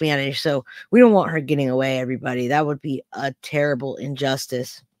English and Spanish. So we don't want her getting away, everybody. That would be a terrible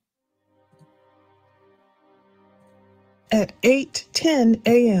injustice. At 8:10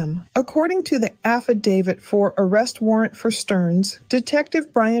 a.m., according to the affidavit for arrest warrant for Stearns,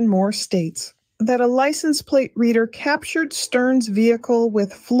 Detective Brian Moore states that a license plate reader captured Stearns' vehicle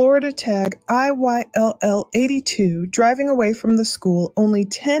with Florida tag IYLL82 driving away from the school only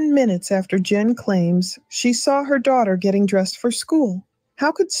 10 minutes after Jen claims she saw her daughter getting dressed for school.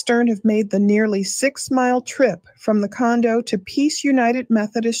 How could Stearns have made the nearly 6-mile trip from the condo to Peace United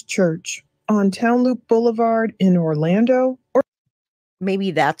Methodist Church on Town Loop Boulevard in Orlando? Or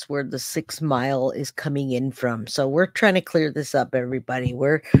maybe that's where the 6 mile is coming in from. So we're trying to clear this up, everybody.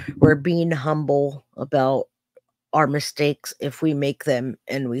 We're being humble about our mistakes if we make them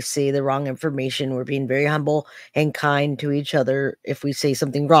and we say the wrong information. We're being very humble and kind to each other if we say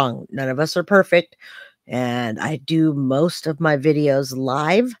something wrong. None of us are perfect, and I do most of my videos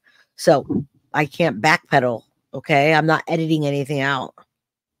live, so I can't backpedal. Okay, I'm not editing anything out.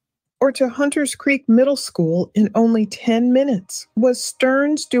 Or to Hunters Creek Middle School in only 10 minutes? Was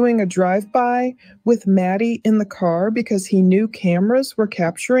Stearns doing a drive-by with Maddie in the car because he knew cameras were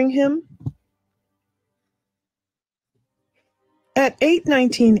capturing him? At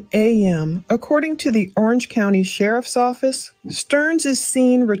 8:19 a.m., according to the Orange County Sheriff's Office, Stearns is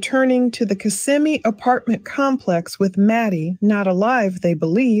seen returning to the Kissimmee apartment complex with Maddie, not alive, they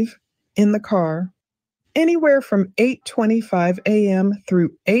believe, in the car. Anywhere from 8:25 a.m.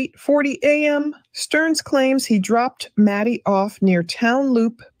 through 8:40 a.m., Stearns claims he dropped Maddie off near Town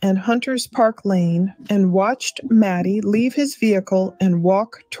Loop and Hunters Park Lane and watched Maddie leave his vehicle and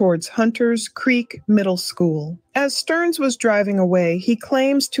walk towards Hunters Creek Middle School. As Stearns was driving away, he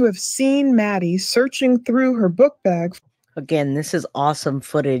claims to have seen Maddie searching through her book bag. Again, this is awesome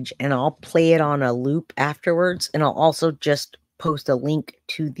footage, and I'll play it on a loop afterwards, and I'll also just post a link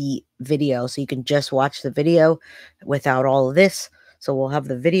to the video so you can just watch the video without all of this. So we'll have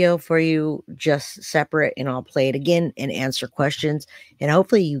the video for you just separate, and I'll play it again and answer questions, and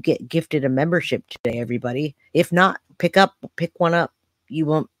hopefully you get gifted a membership today, everybody. If not, pick one up. You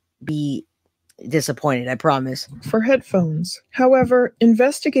won't be disappointed, I promise. For headphones. However,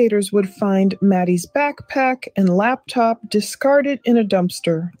 investigators would find Maddie's backpack and laptop discarded in a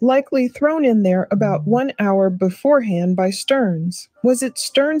dumpster, likely thrown in there about 1 hour beforehand by Stearns. Was it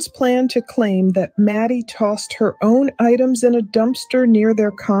Stearns' plan to claim that Maddie tossed her own items in a dumpster near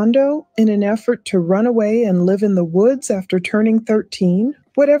their condo in an effort to run away and live in the woods after turning 13?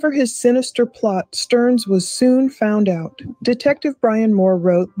 Whatever his sinister plot, Stearns was soon found out. Detective Brian Moore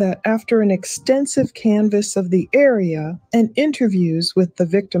wrote that after an extensive canvass of the area and interviews with the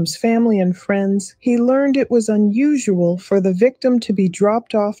victim's family and friends, he learned it was unusual for the victim to be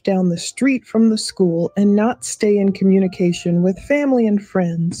dropped off down the street from the school and not stay in communication with family and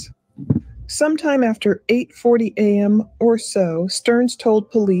friends. Sometime after 8:40 a.m. or so, Stearns told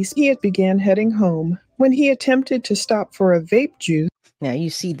police he had began heading home. When he attempted to stop for a vape juice, now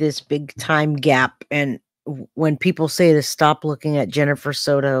you see this big time gap, and when people say to stop looking at Jennifer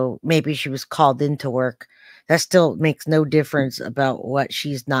Soto, maybe she was called into work. That still makes no difference about what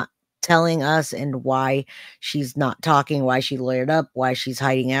she's not telling us and why she's not talking, why she lawyered up, why she's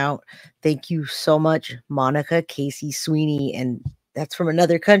hiding out. Thank you so much, Monica Casey Sweeney, and that's from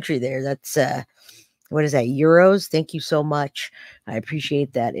another country there. That's what is that, euros? Thank you so much. I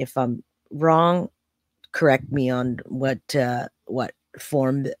appreciate that. If I'm wrong, correct me on what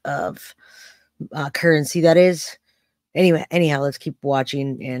form of currency that is. Anyhow, let's keep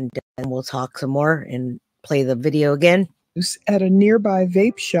watching, and we'll talk some more and play the video again. At a nearby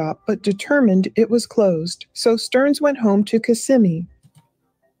vape shop, but determined it was closed, so Stearns went home to Kissimmee.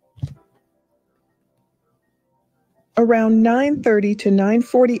 Around 9:30 to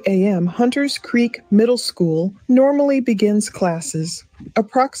 9:40 a.m., Hunters Creek Middle School normally begins classes.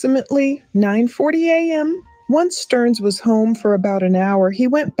 Approximately 9:40 a.m., once Stearns was home for about an hour, he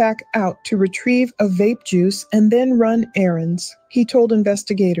went back out to retrieve a vape juice and then run errands, he told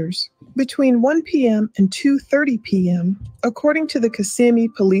investigators. Between 1 p.m. and 2:30 p.m., according to the Kissimmee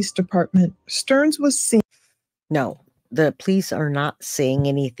Police Department, Stearns was seen. No, the police are not saying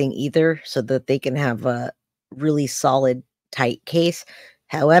anything either, so that they can have a really solid, tight case.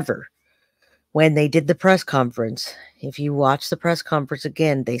 However, when they did the press conference, if you watch the press conference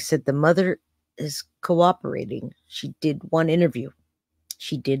again, they said the mother is cooperating. She did one interview.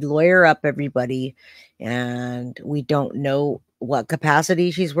 She did lawyer up everybody, and we don't know what capacity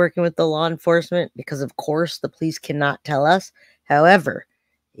she's working with the law enforcement because, of course, the police cannot tell us. However,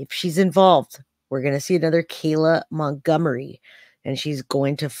 if she's involved, we're going to see another Kayla Montgomery, and she's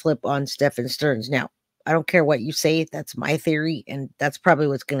going to flip on Stephen Stearns. Now, I don't care what you say. That's my theory, and that's probably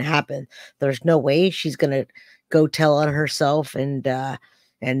what's going to happen. There's no way she's going to go tell on herself and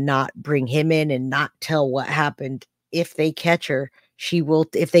not bring him in and not tell what happened. If they catch her, she will.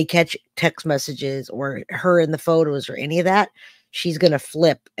 If they catch text messages or her in the photos or any of that, she's going to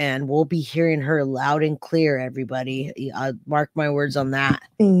flip, and we'll be hearing her loud and clear, everybody. Mark my words on that.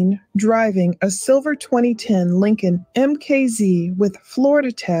 Driving a silver 2010 Lincoln MKZ with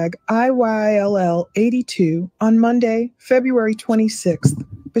Florida tag IYLL 82 on Monday, February 26th,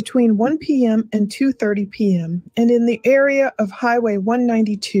 between 1 p.m. and 2:30 p.m., and in the area of Highway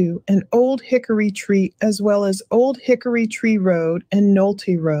 192 and Old Hickory Tree, as well as Old Hickory Tree Road and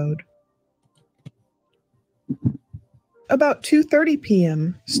Nolte Road. About 2:30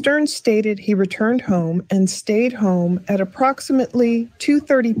 p.m., Stearns stated he returned home and stayed home at approximately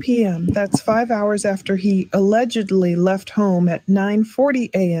 2:30 p.m. That's 5 hours after he allegedly left home at 9:40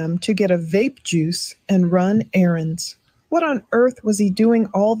 a.m. to get a vape juice and run errands. What on earth was he doing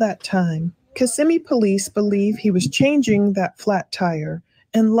all that time? Kissimmee police believe he was changing that flat tire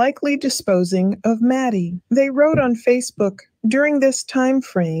and likely disposing of Maddie. They wrote on Facebook, during this time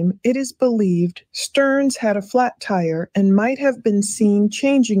frame, it is believed Stearns had a flat tire and might have been seen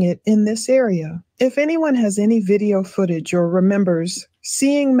changing it in this area. If anyone has any video footage or remembers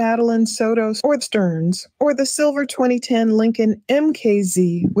seeing Madeline Soto or Stearns, or the silver 2010 Lincoln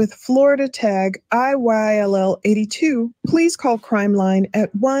MKZ with Florida tag IYLL82, please call Crime Line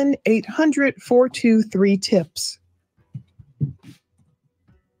at 1-800-423-TIPS.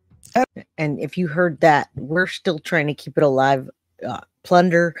 And if you heard that, we're still trying to keep it alive.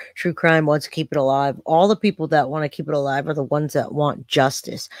 Plunder, True Crime wants to keep it alive. All the people that want to keep it alive are the ones that want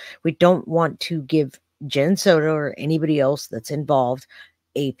justice. We don't want to give Jen Soto or anybody else that's involved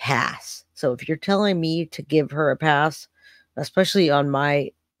a pass. So if you're telling me to give her a pass, especially on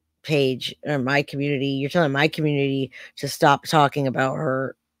my page or my community, you're telling my community to stop talking about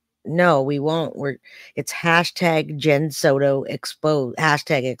her. No, we won't. It's hashtag Jen Soto exposed,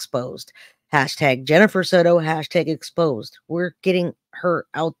 hashtag exposed, hashtag Jennifer Soto, hashtag exposed. We're getting her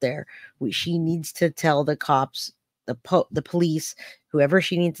out there. She needs to tell the cops, the police, whoever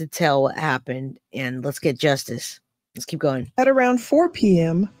she needs to tell what happened, and let's get justice. Let's keep going. At around 4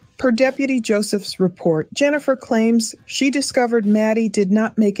 p.m., per Deputy Joseph's report, Jennifer claims she discovered Maddie did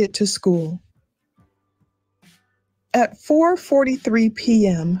not make it to school. At 4:43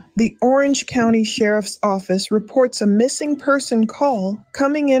 p.m., the Orange County Sheriff's Office reports a missing person call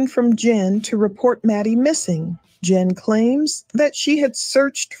coming in from Jen to report Maddie missing. Jen claims that she had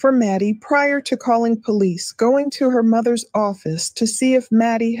searched for Maddie prior to calling police, going to her mother's office to see if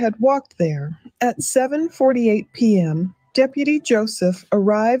Maddie had walked there. At 7:48 p.m., Deputy Joseph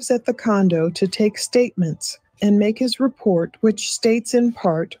arrives at the condo to take statements and make his report, which states in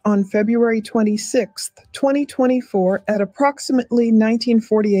part, on February 26, 2024, at approximately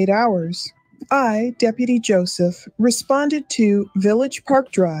 1948 hours, I, Deputy Joseph, responded to Village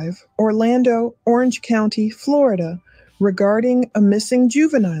Park Drive, Orlando, Orange County, Florida, regarding a missing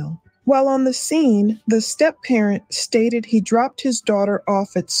juvenile. While on the scene, the step-parent stated he dropped his daughter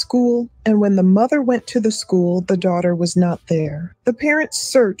off at school, and when the mother went to the school, the daughter was not there. The parents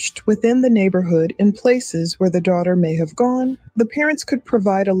searched within the neighborhood in places where the daughter may have gone. The parents could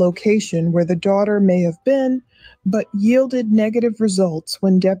provide a location where the daughter may have been, but yielded negative results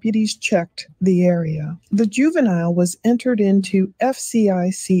when deputies checked the area. The juvenile was entered into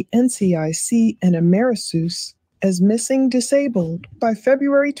FCIC, NCIC, and Amerisus as missing disabled. By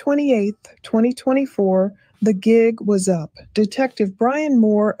February 28, 2024, the gig was up. Detective Brian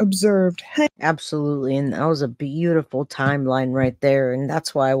Moore observed. Absolutely, and that was a beautiful timeline right there, and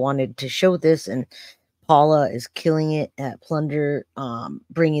that's why I wanted to show this, and Paula is killing it at Plunder,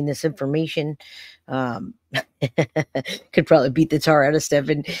 bringing this information. Could probably beat the tar out of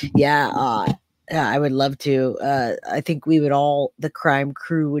Stefan. Yeah, I would love to. I think we would all, the crime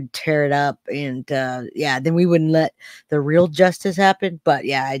crew would tear it up, and yeah, then we wouldn't let the real justice happen. But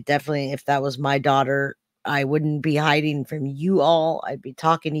yeah, I definitely, if that was my daughter, I wouldn't be hiding from you all. I'd be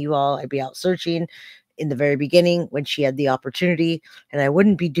talking to you all. I'd be out searching in the very beginning when she had the opportunity, and I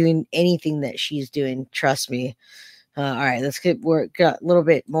wouldn't be doing anything that she's doing. Trust me. All right, let's work a little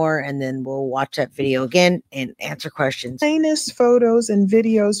bit more, and then we'll watch that video again and answer questions. Heinous photos and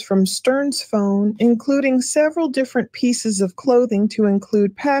videos from Stern's phone, including several different pieces of clothing to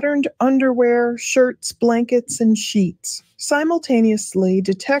include patterned underwear, shirts, blankets, and sheets. Simultaneously,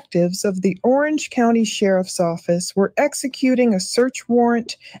 detectives of the Orange County Sheriff's Office were executing a search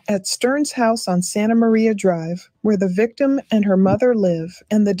warrant at Stern's house on Santa Maria Drive, where the victim and her mother live,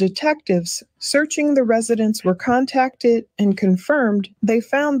 and the detectives searching the residence were contacted and confirmed they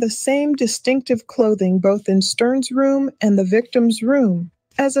found the same distinctive clothing both in Stern's room and the victim's room.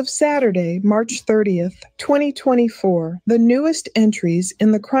 As of Saturday, March 30th, 2024, the newest entries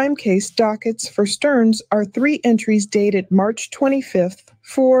in the crime case dockets for Stearns are 3 entries dated March 25th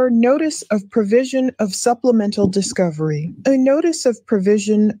for Notice of Provision of Supplemental Discovery. A Notice of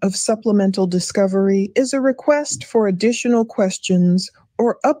Provision of Supplemental Discovery is a request for additional questions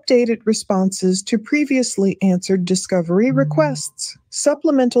or updated responses to previously answered discovery requests.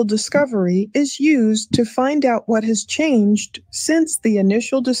 Supplemental discovery is used to find out what has changed since the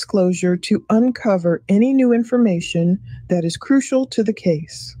initial disclosure to uncover any new information that is crucial to the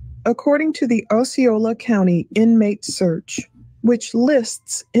case. According to the Osceola County Inmate Search, which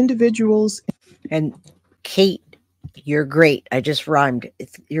lists individuals. And Kate, you're great. I just rhymed.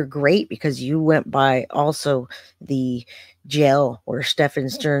 You're great because you went by also the jail where Stefan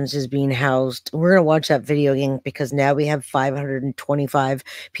Stearns is being housed. We're going to watch that video again because now we have 525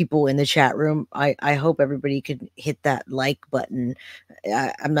 people in the chat room. I hope everybody could hit that like button.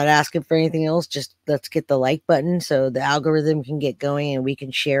 I'm not asking for anything else. Just let's get the like button so the algorithm can get going and we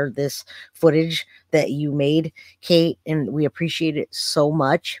can share this footage that you made, Kate. And we appreciate it so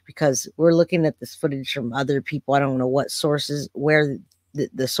much because we're looking at this footage from other people. I don't know what sources, where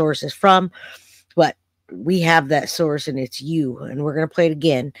the source is from, but we have that source, and it's you. And we're going to play it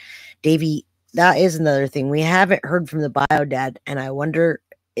again. Davey, that is another thing. We haven't heard from the bio dad, and I wonder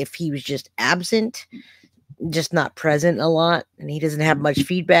if he was just absent, just not present a lot, and he doesn't have much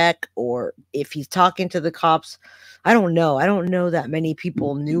feedback, or if he's talking to the cops. I don't know. I don't know that many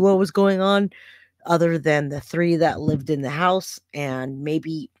people knew what was going on other than the 3 that lived in the house, and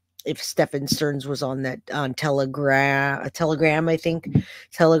maybe if Stephen Stearns was on that Telegram, I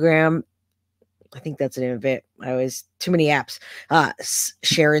think that's the name of it. I always too many apps.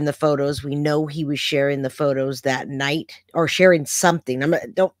 Sharing the photos. We know he was sharing the photos that night, or sharing something. I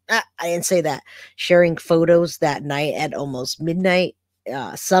didn't say that. Sharing photos that night at almost midnight.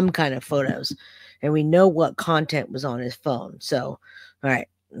 Some kind of photos, and we know what content was on his phone. So, all right,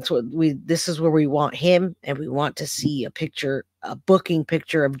 this is where we want him, and we want to see a booking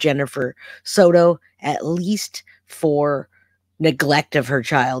picture of Jennifer Soto, at least for neglect of her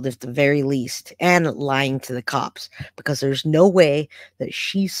child, at the very least, and lying to the cops, because there's no way that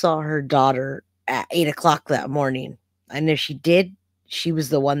she saw her daughter at 8 o'clock that morning. And if she did, she was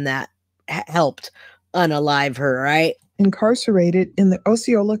the one that helped unalive her, right? Incarcerated in the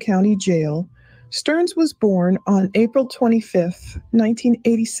Osceola County Jail, Stearns was born on April 25th,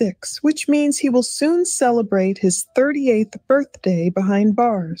 1986, which means he will soon celebrate his 38th birthday behind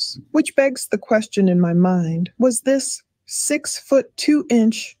bars. Which begs the question in my mind, was this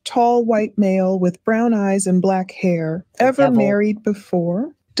 6'2" tall white male with brown eyes and black hair ever married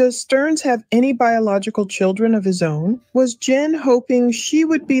before? Does Stearns have any biological children of his own? Was Jen hoping she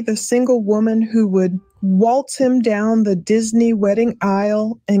would be the single woman who would waltz him down the Disney wedding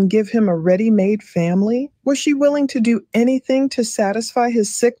aisle and give him a ready-made family? Was she willing to do anything to satisfy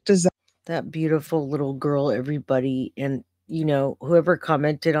his sick desire? That beautiful little girl, everybody. And, whoever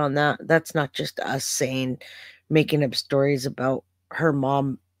commented on that, that's not just us making up stories about her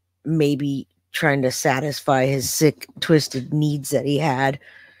mom maybe trying to satisfy his sick, twisted needs that he had.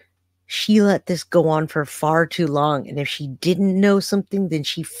 She let this go on for far too long. And if she didn't know something, then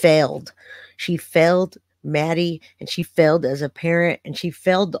she failed. She failed Maddie, and she failed as a parent, and she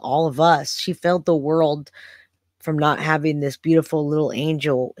failed all of us. She failed the world from not having this beautiful little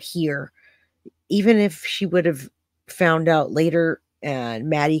angel here. Even if she would have found out later and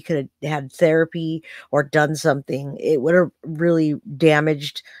Maddie could have had therapy or done something, it would have really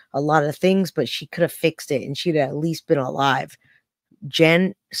damaged a lot of things, but she could have fixed it, and she'd have at least been alive.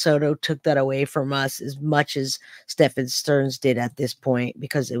 Jen Soto took that away from us as much as Stephen Stearns did at this point,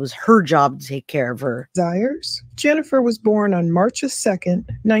 because it was her job to take care of her desires. Jennifer was born on March 2nd,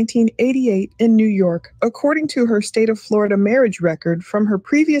 1988 in New York, according to her state of Florida marriage record from her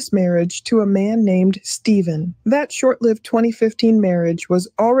previous marriage to a man named Stephen. That short-lived 2015 marriage was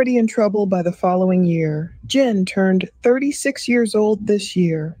already in trouble by the following year. Jen turned 36 years old this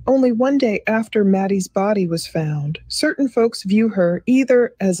year, only one day after Maddie's body was found. Certain folks view her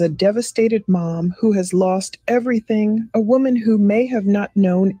either as a devastated mom who has lost everything, a woman who may have not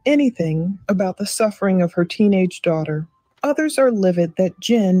known anything about the suffering of her teenage daughter. Others are livid that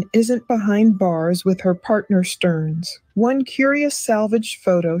Jen isn't behind bars with her partner Stearns. One curious salvaged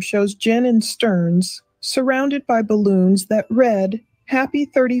photo shows Jen and Stearns surrounded by balloons that read, "Happy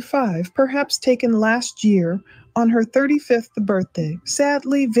 35, perhaps taken last year on her 35th birthday."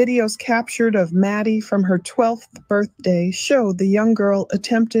 Sadly, videos captured of Maddie from her 12th birthday show the young girl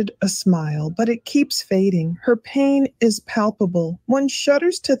attempted a smile, but it keeps fading. Her pain is palpable. One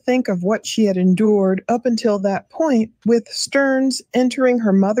shudders to think of what she had endured up until that point, with Stearns entering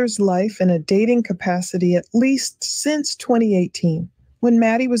her mother's life in a dating capacity at least since 2018. When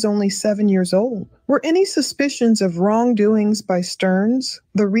Maddie was only 7 years old. Were any suspicions of wrongdoings by Stearns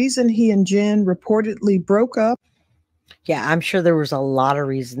the reason he and Jen reportedly broke up? Yeah, I'm sure there was a lot of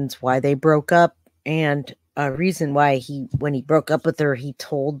reasons why they broke up, and a reason why when he broke up with her, he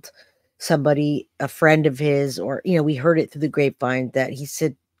told somebody, a friend of his, or, we heard it through the grapevine, that he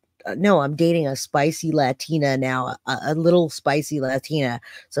said, no, I'm dating a spicy Latina now, a little spicy Latina.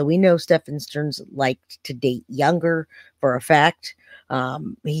 So we know Stephen Stearns liked to date younger for a fact.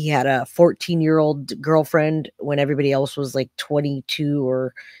 He had a 14-year-old girlfriend when everybody else was like 22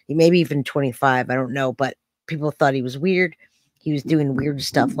 or maybe even 25. I don't know, but people thought he was weird. He was doing weird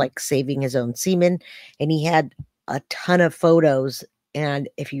stuff like saving his own semen, and he had a ton of photos. And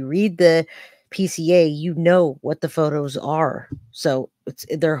if you read the PCA, you know what the photos are. So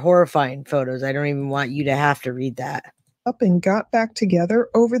they're horrifying photos. I don't even want you to have to read that. Up and got back together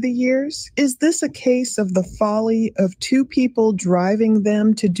over the years? Is this a case of the folly of two people driving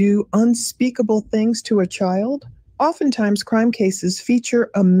them to do unspeakable things to a child? Oftentimes, crime cases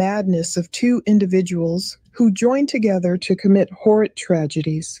feature a madness of two individuals who joined together to commit horrid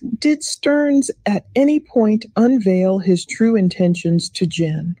tragedies. Did Stearns at any point unveil his true intentions to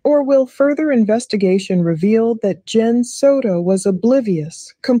Jen? Or will further investigation reveal that Jen Soto was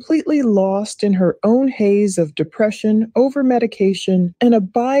oblivious, completely lost in her own haze of depression, over-medication, and a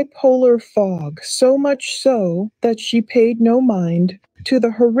bipolar fog, so much so that she paid no mind to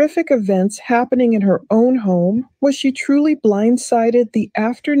the horrific events happening in her own home? Was she truly blindsided the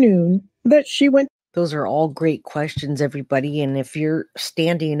afternoon that she went? Those are all great questions, everybody. And if you're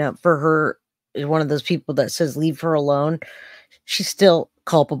standing up for her, is one of those people that says leave her alone, she's still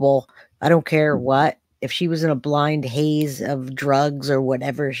culpable. I don't care what. If she was in a blind haze of drugs or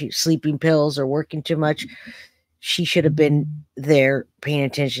whatever, sleeping pills or working too much, she should have been there paying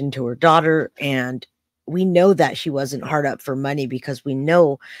attention to her daughter. And we know that she wasn't hard up for money because we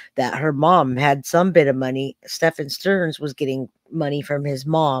know that her mom had some bit of money. Stephen Stearns was getting money from his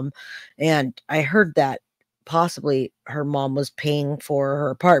mom. And I heard that possibly her mom was paying for her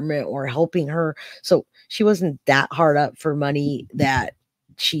apartment or helping her. So she wasn't that hard up for money that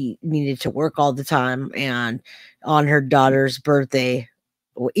she needed to work all the time. And on her daughter's birthday,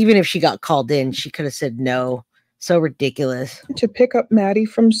 even if she got called in, she could have said no. So ridiculous. To pick up Maddie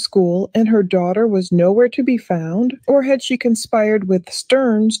from school and her daughter was nowhere to be found? Or had she conspired with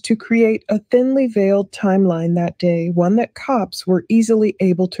Stearns to create a thinly veiled timeline that day, one that cops were easily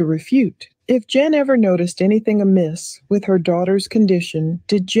able to refute? If Jen ever noticed anything amiss with her daughter's condition,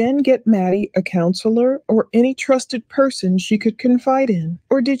 did Jen get Maddie a counselor or any trusted person she could confide in?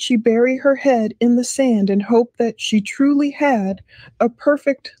 Or did she bury her head in the sand and hope that she truly had a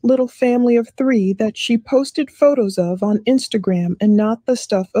perfect little family of 3 that she posted photos of on Instagram and not the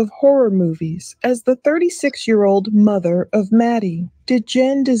stuff of horror movies? As the 36-year-old mother of Maddie, did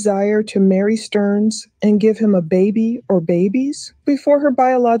Jen desire to marry Stearns and give him a baby or babies before her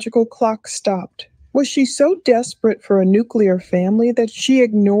biological clock stopped? Was she so desperate for a nuclear family that she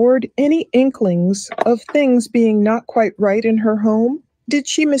ignored any inklings of things being not quite right in her home? Did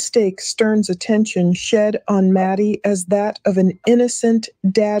she mistake Stearns' attention shed on Maddie as that of an innocent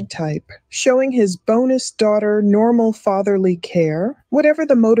dad type, showing his bonus daughter normal fatherly care? Whatever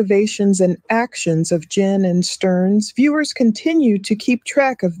the motivations and actions of Jen and Stearns, viewers continue to keep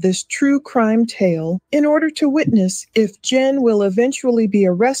track of this true crime tale in order to witness if Jen will eventually be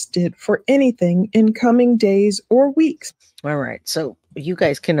arrested for anything in coming days or weeks. All right. So you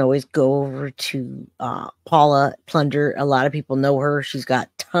guys can always go over to Paula Plunder. A lot of people know her. She's got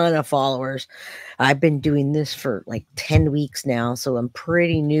a ton of followers. I've been doing this for like 10 weeks now, so I'm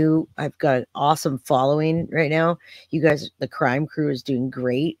pretty new. I've got an awesome following right now. You guys, the crime crew is doing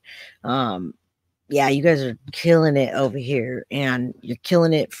great. Yeah, you guys are killing it over here, and you're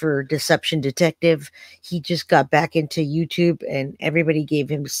killing it for Deception Detective. He just got back into YouTube, and everybody gave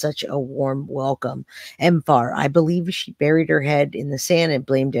him such a warm welcome. Mfar, I believe she buried her head in the sand and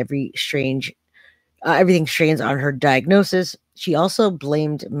blamed everything strange on her diagnosis. She also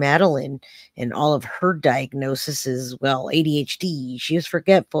blamed Madeline and all of her diagnoses as well. ADHD. She was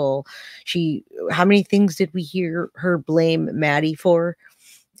forgetful. How many things did we hear her blame Maddie for?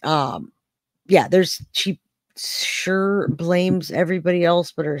 Yeah, she sure blames everybody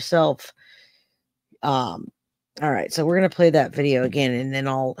else but herself. All right, so we're gonna play that video again, and then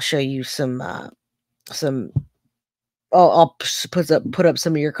I'll show you I'll put up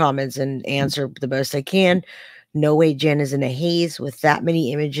some of your comments and answer the best I can. No way Jen is in a haze with that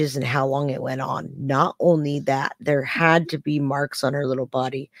many images and how long it went on. Not only that, there had to be marks on her little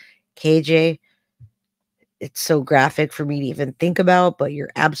body. KJ, it's so graphic for me to even think about, but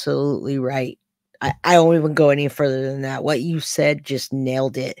you're absolutely right. I won't even go any further than that. What you said just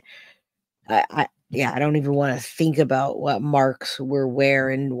nailed it. I don't even want to think about what marks were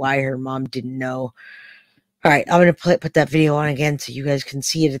where and why her mom didn't know. All right, I'm going to put that video on again so you guys can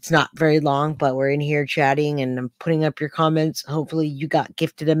see it. It's not very long, but we're in here chatting and I'm putting up your comments. Hopefully you got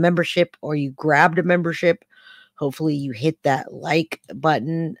gifted a membership or you grabbed a membership. Hopefully you hit that like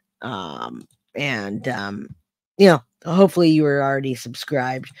button. Hopefully you were already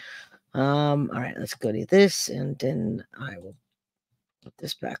subscribed. All right, let's go to this, and then I will put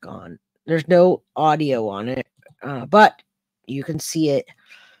this back on. There's no audio on it, but you can see it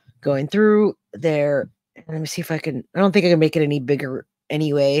going through there. And let me see if I can. I don't think I can make it any bigger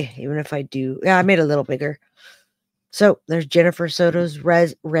anyway, even if I do. Yeah, I made it a little bigger. So there's Jennifer Soto's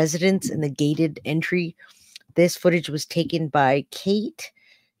residence and the gated entry. This footage was taken by Kate,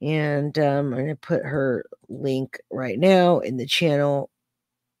 and I'm going to put her link right now in the channel.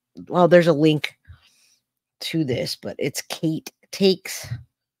 Well, there's a link to this, but it's Kate Takes,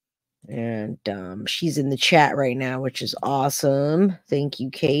 and she's in the chat right now, which is awesome. Thank you,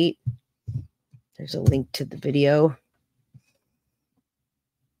 Kate. There's a link to the video.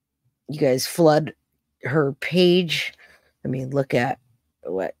 You guys flood her page. Let me look at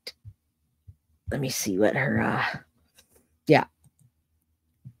what. Let me see what her. Yeah.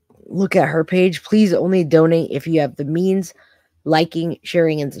 Look at her page. Please only donate if you have the means. Liking,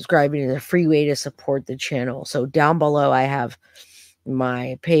 sharing, and subscribing is a free way to support the channel. So down below, I have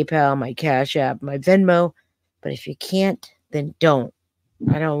my PayPal, my Cash App, my Venmo. But if you can't, then don't.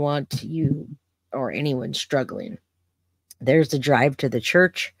 I don't want you or anyone struggling. There's the drive to the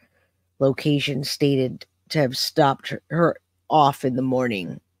church. Location stated to have stopped her off in the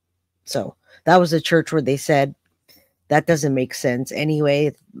morning. So that was the church where they said that doesn't make sense.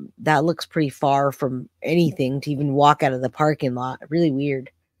 Anyway, that looks pretty far from anything to even walk out of the parking lot. Really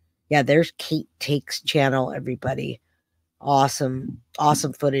weird. Yeah, there's Kate Takes channel, everybody. Awesome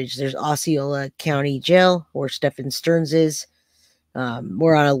footage. There's Osceola County Jail where Stephen Stearns is.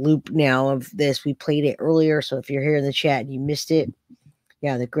 We're on a loop now of this. We played it earlier, so if you're here in the chat and you missed it,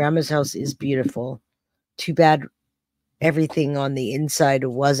 yeah, the grandma's house is beautiful. Too bad everything on the inside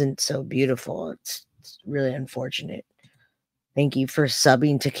wasn't so beautiful. It's really unfortunate. Thank you for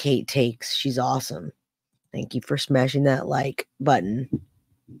subbing to Kate Takes. She's awesome. Thank you for smashing that like button.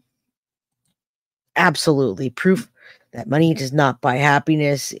 Absolutely. Proof that money does not buy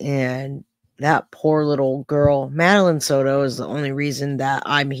happiness. And that poor little girl, Madeline Soto, is the only reason that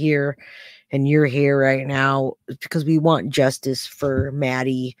I'm here and you're here right now, because we want justice for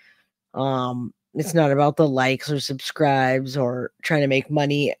Maddie. It's not about the likes or subscribes or trying to make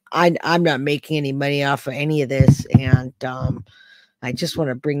money. I'm not making any money off of any of this. And I just want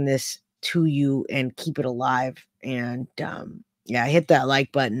to bring this to you and keep it alive. And yeah, hit that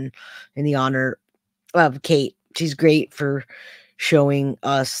like button in the honor of Kate. She's great for showing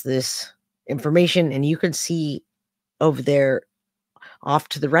us this information. And you can see over there off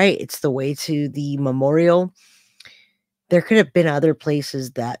to the right, it's the way to the memorial. There could have been other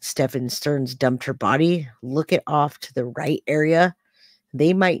places that Stephen Stearns dumped her body. Look at off to the right area.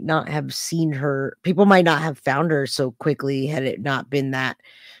 They might not have seen her. People might not have found her so quickly had it not been that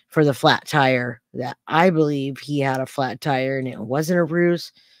for the flat tire. That I believe he had a flat tire and it wasn't a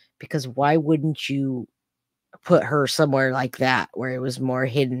ruse, because why wouldn't you put her somewhere like that where it was more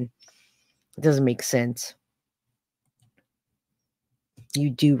hidden? It doesn't make sense. You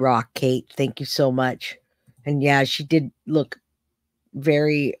do rock, Kate. Thank you so much. And yeah, she did look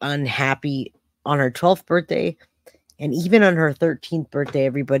very unhappy on her 12th birthday. And even on her 13th birthday,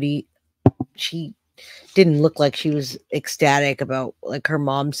 everybody, she didn't look like she was ecstatic about, like her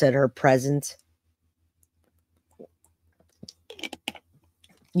mom said, her presence.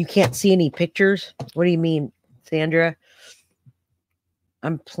 You can't see any pictures? What do you mean, Sandra?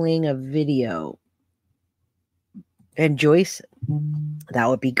 I'm playing a video. And Joyce, that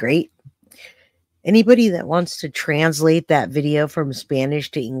would be great. Anybody that wants to translate that video from Spanish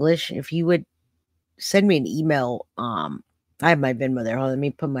to English, if you would send me an email. I have my Venmo there. Hold on, let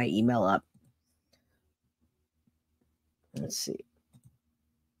me put my email up. Let's see.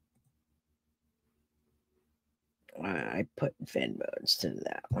 I put Venmo instead of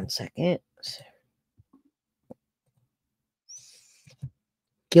that. 1 second.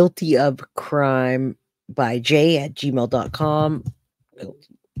 Guilty of Crime by J@gmail.com.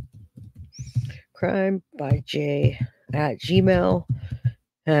 Crime by J@gmail.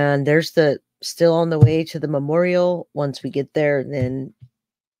 And there's the still on the way to the memorial. Once we get there, then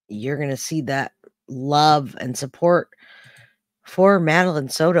you're going to see that love and support for Madeline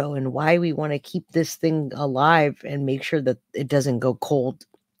Soto and why we want to keep this thing alive and make sure that it doesn't go cold.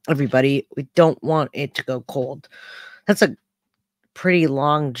 Everybody, we don't want it to go cold. That's a pretty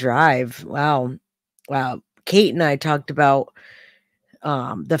long drive. Wow. Kate and I talked about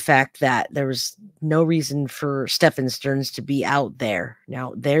the fact that there was no reason for Stephen Stearns to be out there.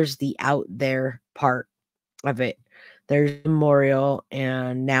 Now, there's the out there part of it. There's a memorial,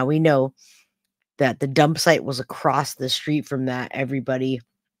 and now we know that the dump site was across the street from that, everybody.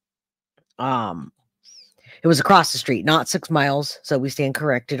 It was across the street, not 6 miles, so we stand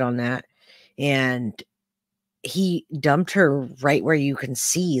corrected on that. And he dumped her right where you can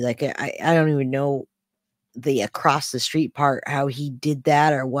see. Like, I don't even know the across the street part, how he did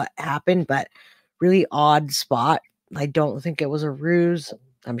that or what happened, but really odd spot. I don't think it was a ruse.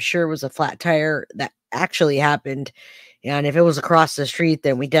 I'm sure it was a flat tire that actually happened. And if it was across the street,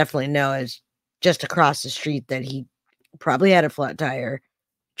 then we definitely know it's just across the street that he probably had a flat tire,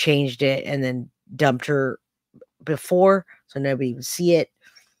 changed it, and then dumped her before so nobody would see it.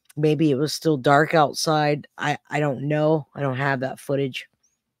 Maybe it was still dark outside. I don't know. I don't have that footage.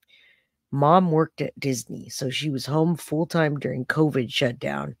 Mom worked at Disney, so she was home full-time during COVID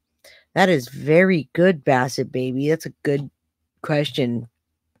shutdown. That is very good, Bassett baby. That's a good question.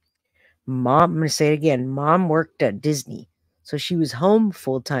 Mom, I'm going to say it again. Mom worked at Disney. So she was home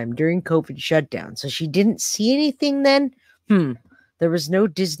full time during COVID shutdown. So she didn't see anything then? There was no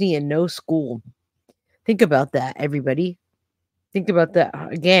Disney and no school. Think about that, everybody. Think about that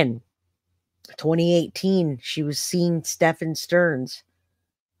again. 2018, she was seeing Stephen Stearns.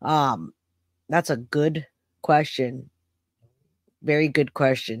 That's a good question. Very good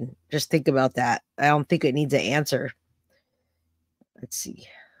question. Just think about that. I don't think it needs an answer. Let's see.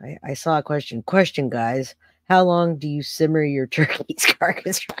 I saw a question. Question, guys. How long do you simmer your turkey's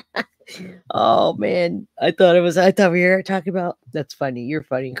carcass? Oh man. I thought we were talking about. That's funny. You're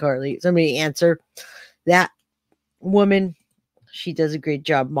funny, Carly. Somebody answer. That woman, she does a great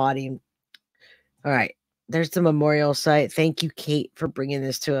job modding. All right. There's the memorial site. Thank you, Kate, for bringing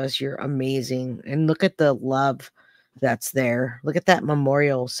this to us. You're amazing. And look at the love that's there. Look at that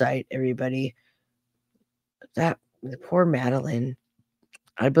memorial site, everybody. That the poor Madeline.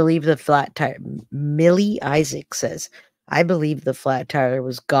 I believe the flat tire. Millie Isaac says, I believe the flat tire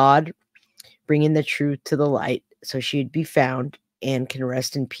was God bringing the truth to the light so she'd be found and can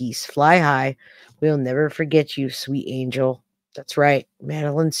rest in peace. Fly high. We'll never forget you, sweet angel. That's right.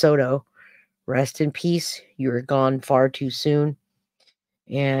 Madeline Soto. Rest in peace. You were gone far too soon.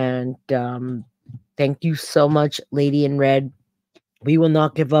 And thank you so much, Lady in Red. We will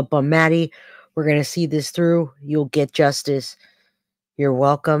not give up on Maddie. We're going to see this through. You'll get justice. You're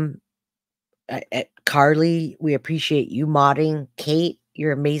welcome. Carly, we appreciate you modding. Kate,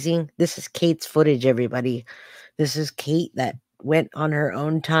 you're amazing. This is Kate's footage, everybody. This is Kate that went on her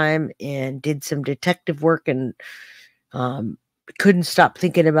own time and did some detective work and couldn't stop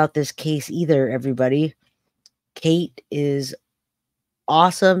thinking about this case either, everybody. Kate is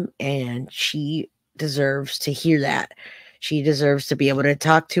awesome, and she deserves to hear that. She deserves to be able to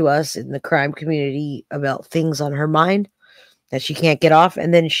talk to us in the crime community about things on her mind that she can't get off,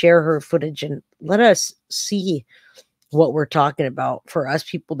 and then share her footage and let us see what we're talking about for us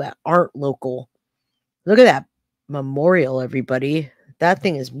people that aren't local. Look at that memorial, everybody. That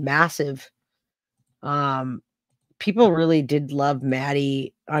thing is massive. People really did love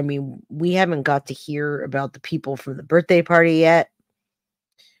Maddie. I mean, we haven't got to hear about the people from the birthday party yet.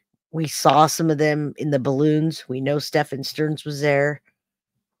 We saw some of them in the balloons. We know Stephen Stearns was there.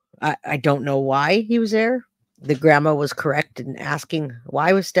 I don't know why he was there. The grandma was correct in asking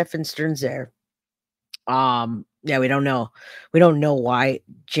why was Stephen Stearns there. Yeah, we don't know. We don't know why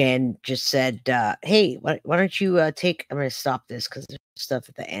Jen just said, hey, why don't you take, I'm going to stop this because there's stuff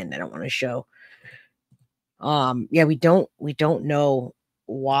at the end I don't want to show. Yeah, we don't know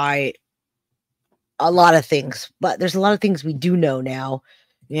why a lot of things, but there's a lot of things we do know now,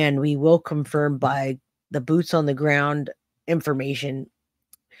 and we will confirm by the boots on the ground information.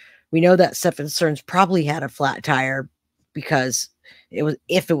 We know that Stephen Stearns probably had a flat tire because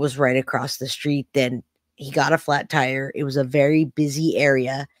if it was right across the street, then he got a flat tire. It was a very busy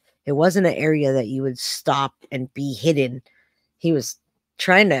area. It wasn't an area that you would stop and be hidden. He was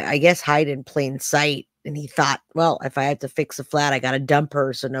trying to, I guess, hide in plain sight. And he thought, well, if I have to fix a flat, I got to dump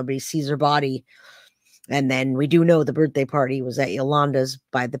her so nobody sees her body. And then we do know the birthday party was at Yolanda's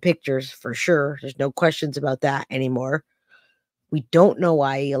by the pictures for sure. There's no questions about that anymore. We don't know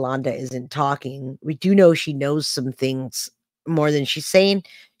why Yolanda isn't talking. We do know she knows some things more than she's saying.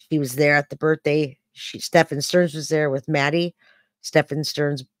 She was there at the birthday. Stephen Stearns was there with Maddie. Stephen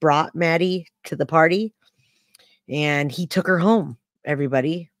Stearns brought Maddie to the party, and he took her home,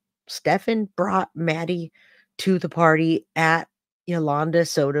 everybody. Stephen brought Maddie to the party at Yolanda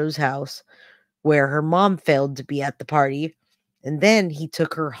Soto's house, where her mom failed to be at the party. And then he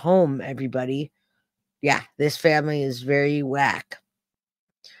took her home, everybody. Yeah, this family is very whack.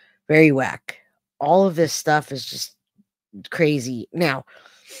 Very whack. All of this stuff is just crazy. Now,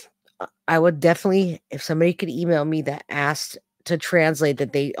 I would definitely, if somebody could email me that asked to translate,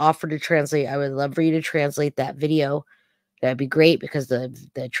 that they offered to translate, I would love for you to translate that video. That'd be great because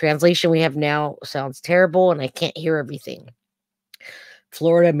the translation we have now sounds terrible and I can't hear everything.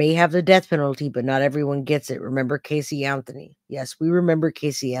 Florida may have the death penalty, but not everyone gets it. Remember Casey Anthony. Yes, we remember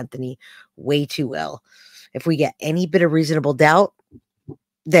Casey Anthony way too well. If we get any bit of reasonable doubt,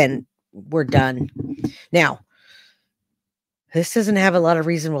 then we're done. Now, this doesn't have a lot of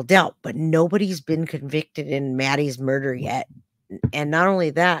reasonable doubt, but nobody's been convicted in Maddie's murder yet. And not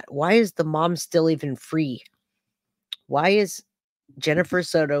only that, why is the mom still even free? Why is Jennifer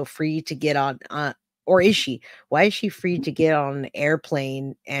Soto free to get on, or is she? Why is she free to get on an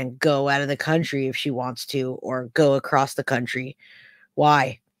airplane and go out of the country if she wants to, or go across the country?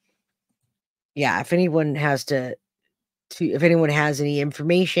 Why? Yeah, if anyone has if anyone has any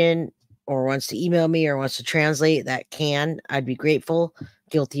information, or wants to email me or wants to translate, that can. I'd be grateful.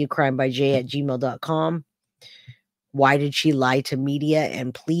 guiltyofcrimebyj@gmail.com. Why did she lie to media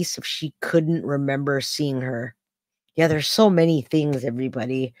and police if she couldn't remember seeing her? Yeah, there's so many things,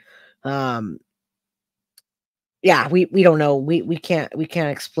 everybody. Yeah, we don't know. We can't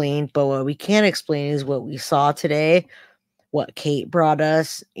explain, but what we can explain is what we saw today, what Kate brought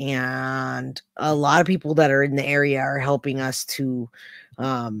us, and a lot of people that are in the area are helping us to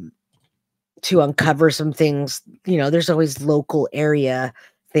uncover some things. You know, there's always local area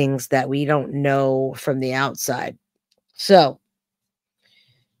things that we don't know from the outside. So,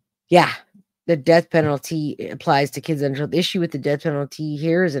 yeah, the death penalty applies to kids under 12. The issue with the death penalty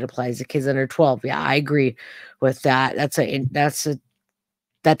here is it applies to kids under 12. Yeah, I agree with that. That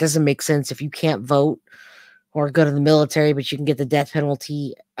doesn't make sense. If you can't vote or go to the military, but you can get the death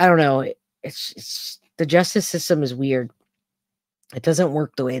penalty. I don't know. It's the justice system is weird. It doesn't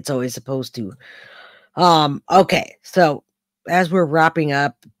work the way it's always supposed to. Okay, so as we're wrapping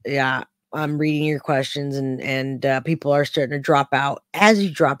up, yeah, I'm reading your questions and people are starting to drop out. As you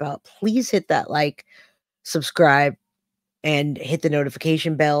drop out, please hit that like, subscribe, and hit the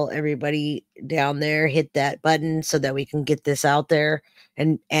notification bell. Everybody down there, hit that button so that we can get this out there.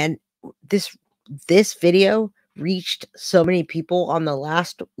 And this video reached so many people on the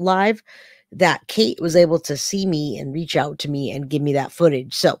last live that Kate was able to see me and reach out to me and give me that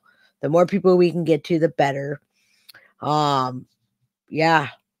footage. So the more people we can get to, the better. Yeah.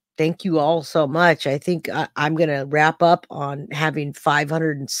 Thank you all so much. I think I'm going to wrap up on having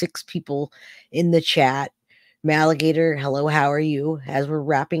 506 people in the chat. Maligator, hello, how are you? As we're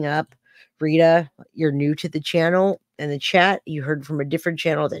wrapping up, Rita, you're new to the channel and the chat. You heard from a different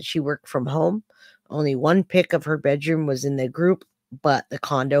channel that she worked from home. Only one pic of her bedroom was in the group, but the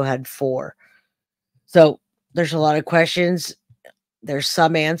condo had 4. So there's a lot of questions. There's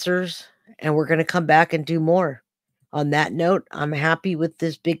some answers, and we're going to come back and do more. On that note, I'm happy with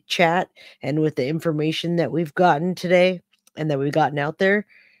this big chat and with the information that we've gotten today and that we've gotten out there.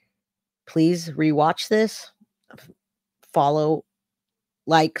 Please rewatch this, follow,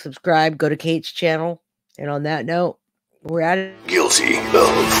 like, subscribe, go to Kate's channel. And on that note, we're at it. Guilty of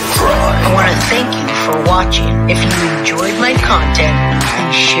crime. I want to thank you for watching. If you enjoyed my content,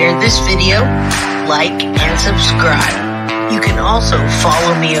 please share this video, like, and subscribe. You can also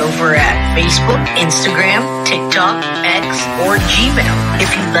follow me over at Facebook, Instagram, TikTok, X, or Gmail.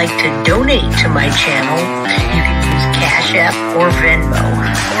 If you'd like to donate to my channel, you can use Cash App or Venmo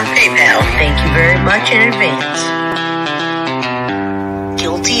or PayPal. Thank you very much in advance.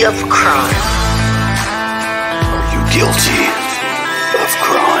 Guilty of crime. Are you guilty of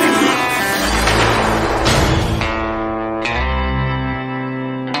crime?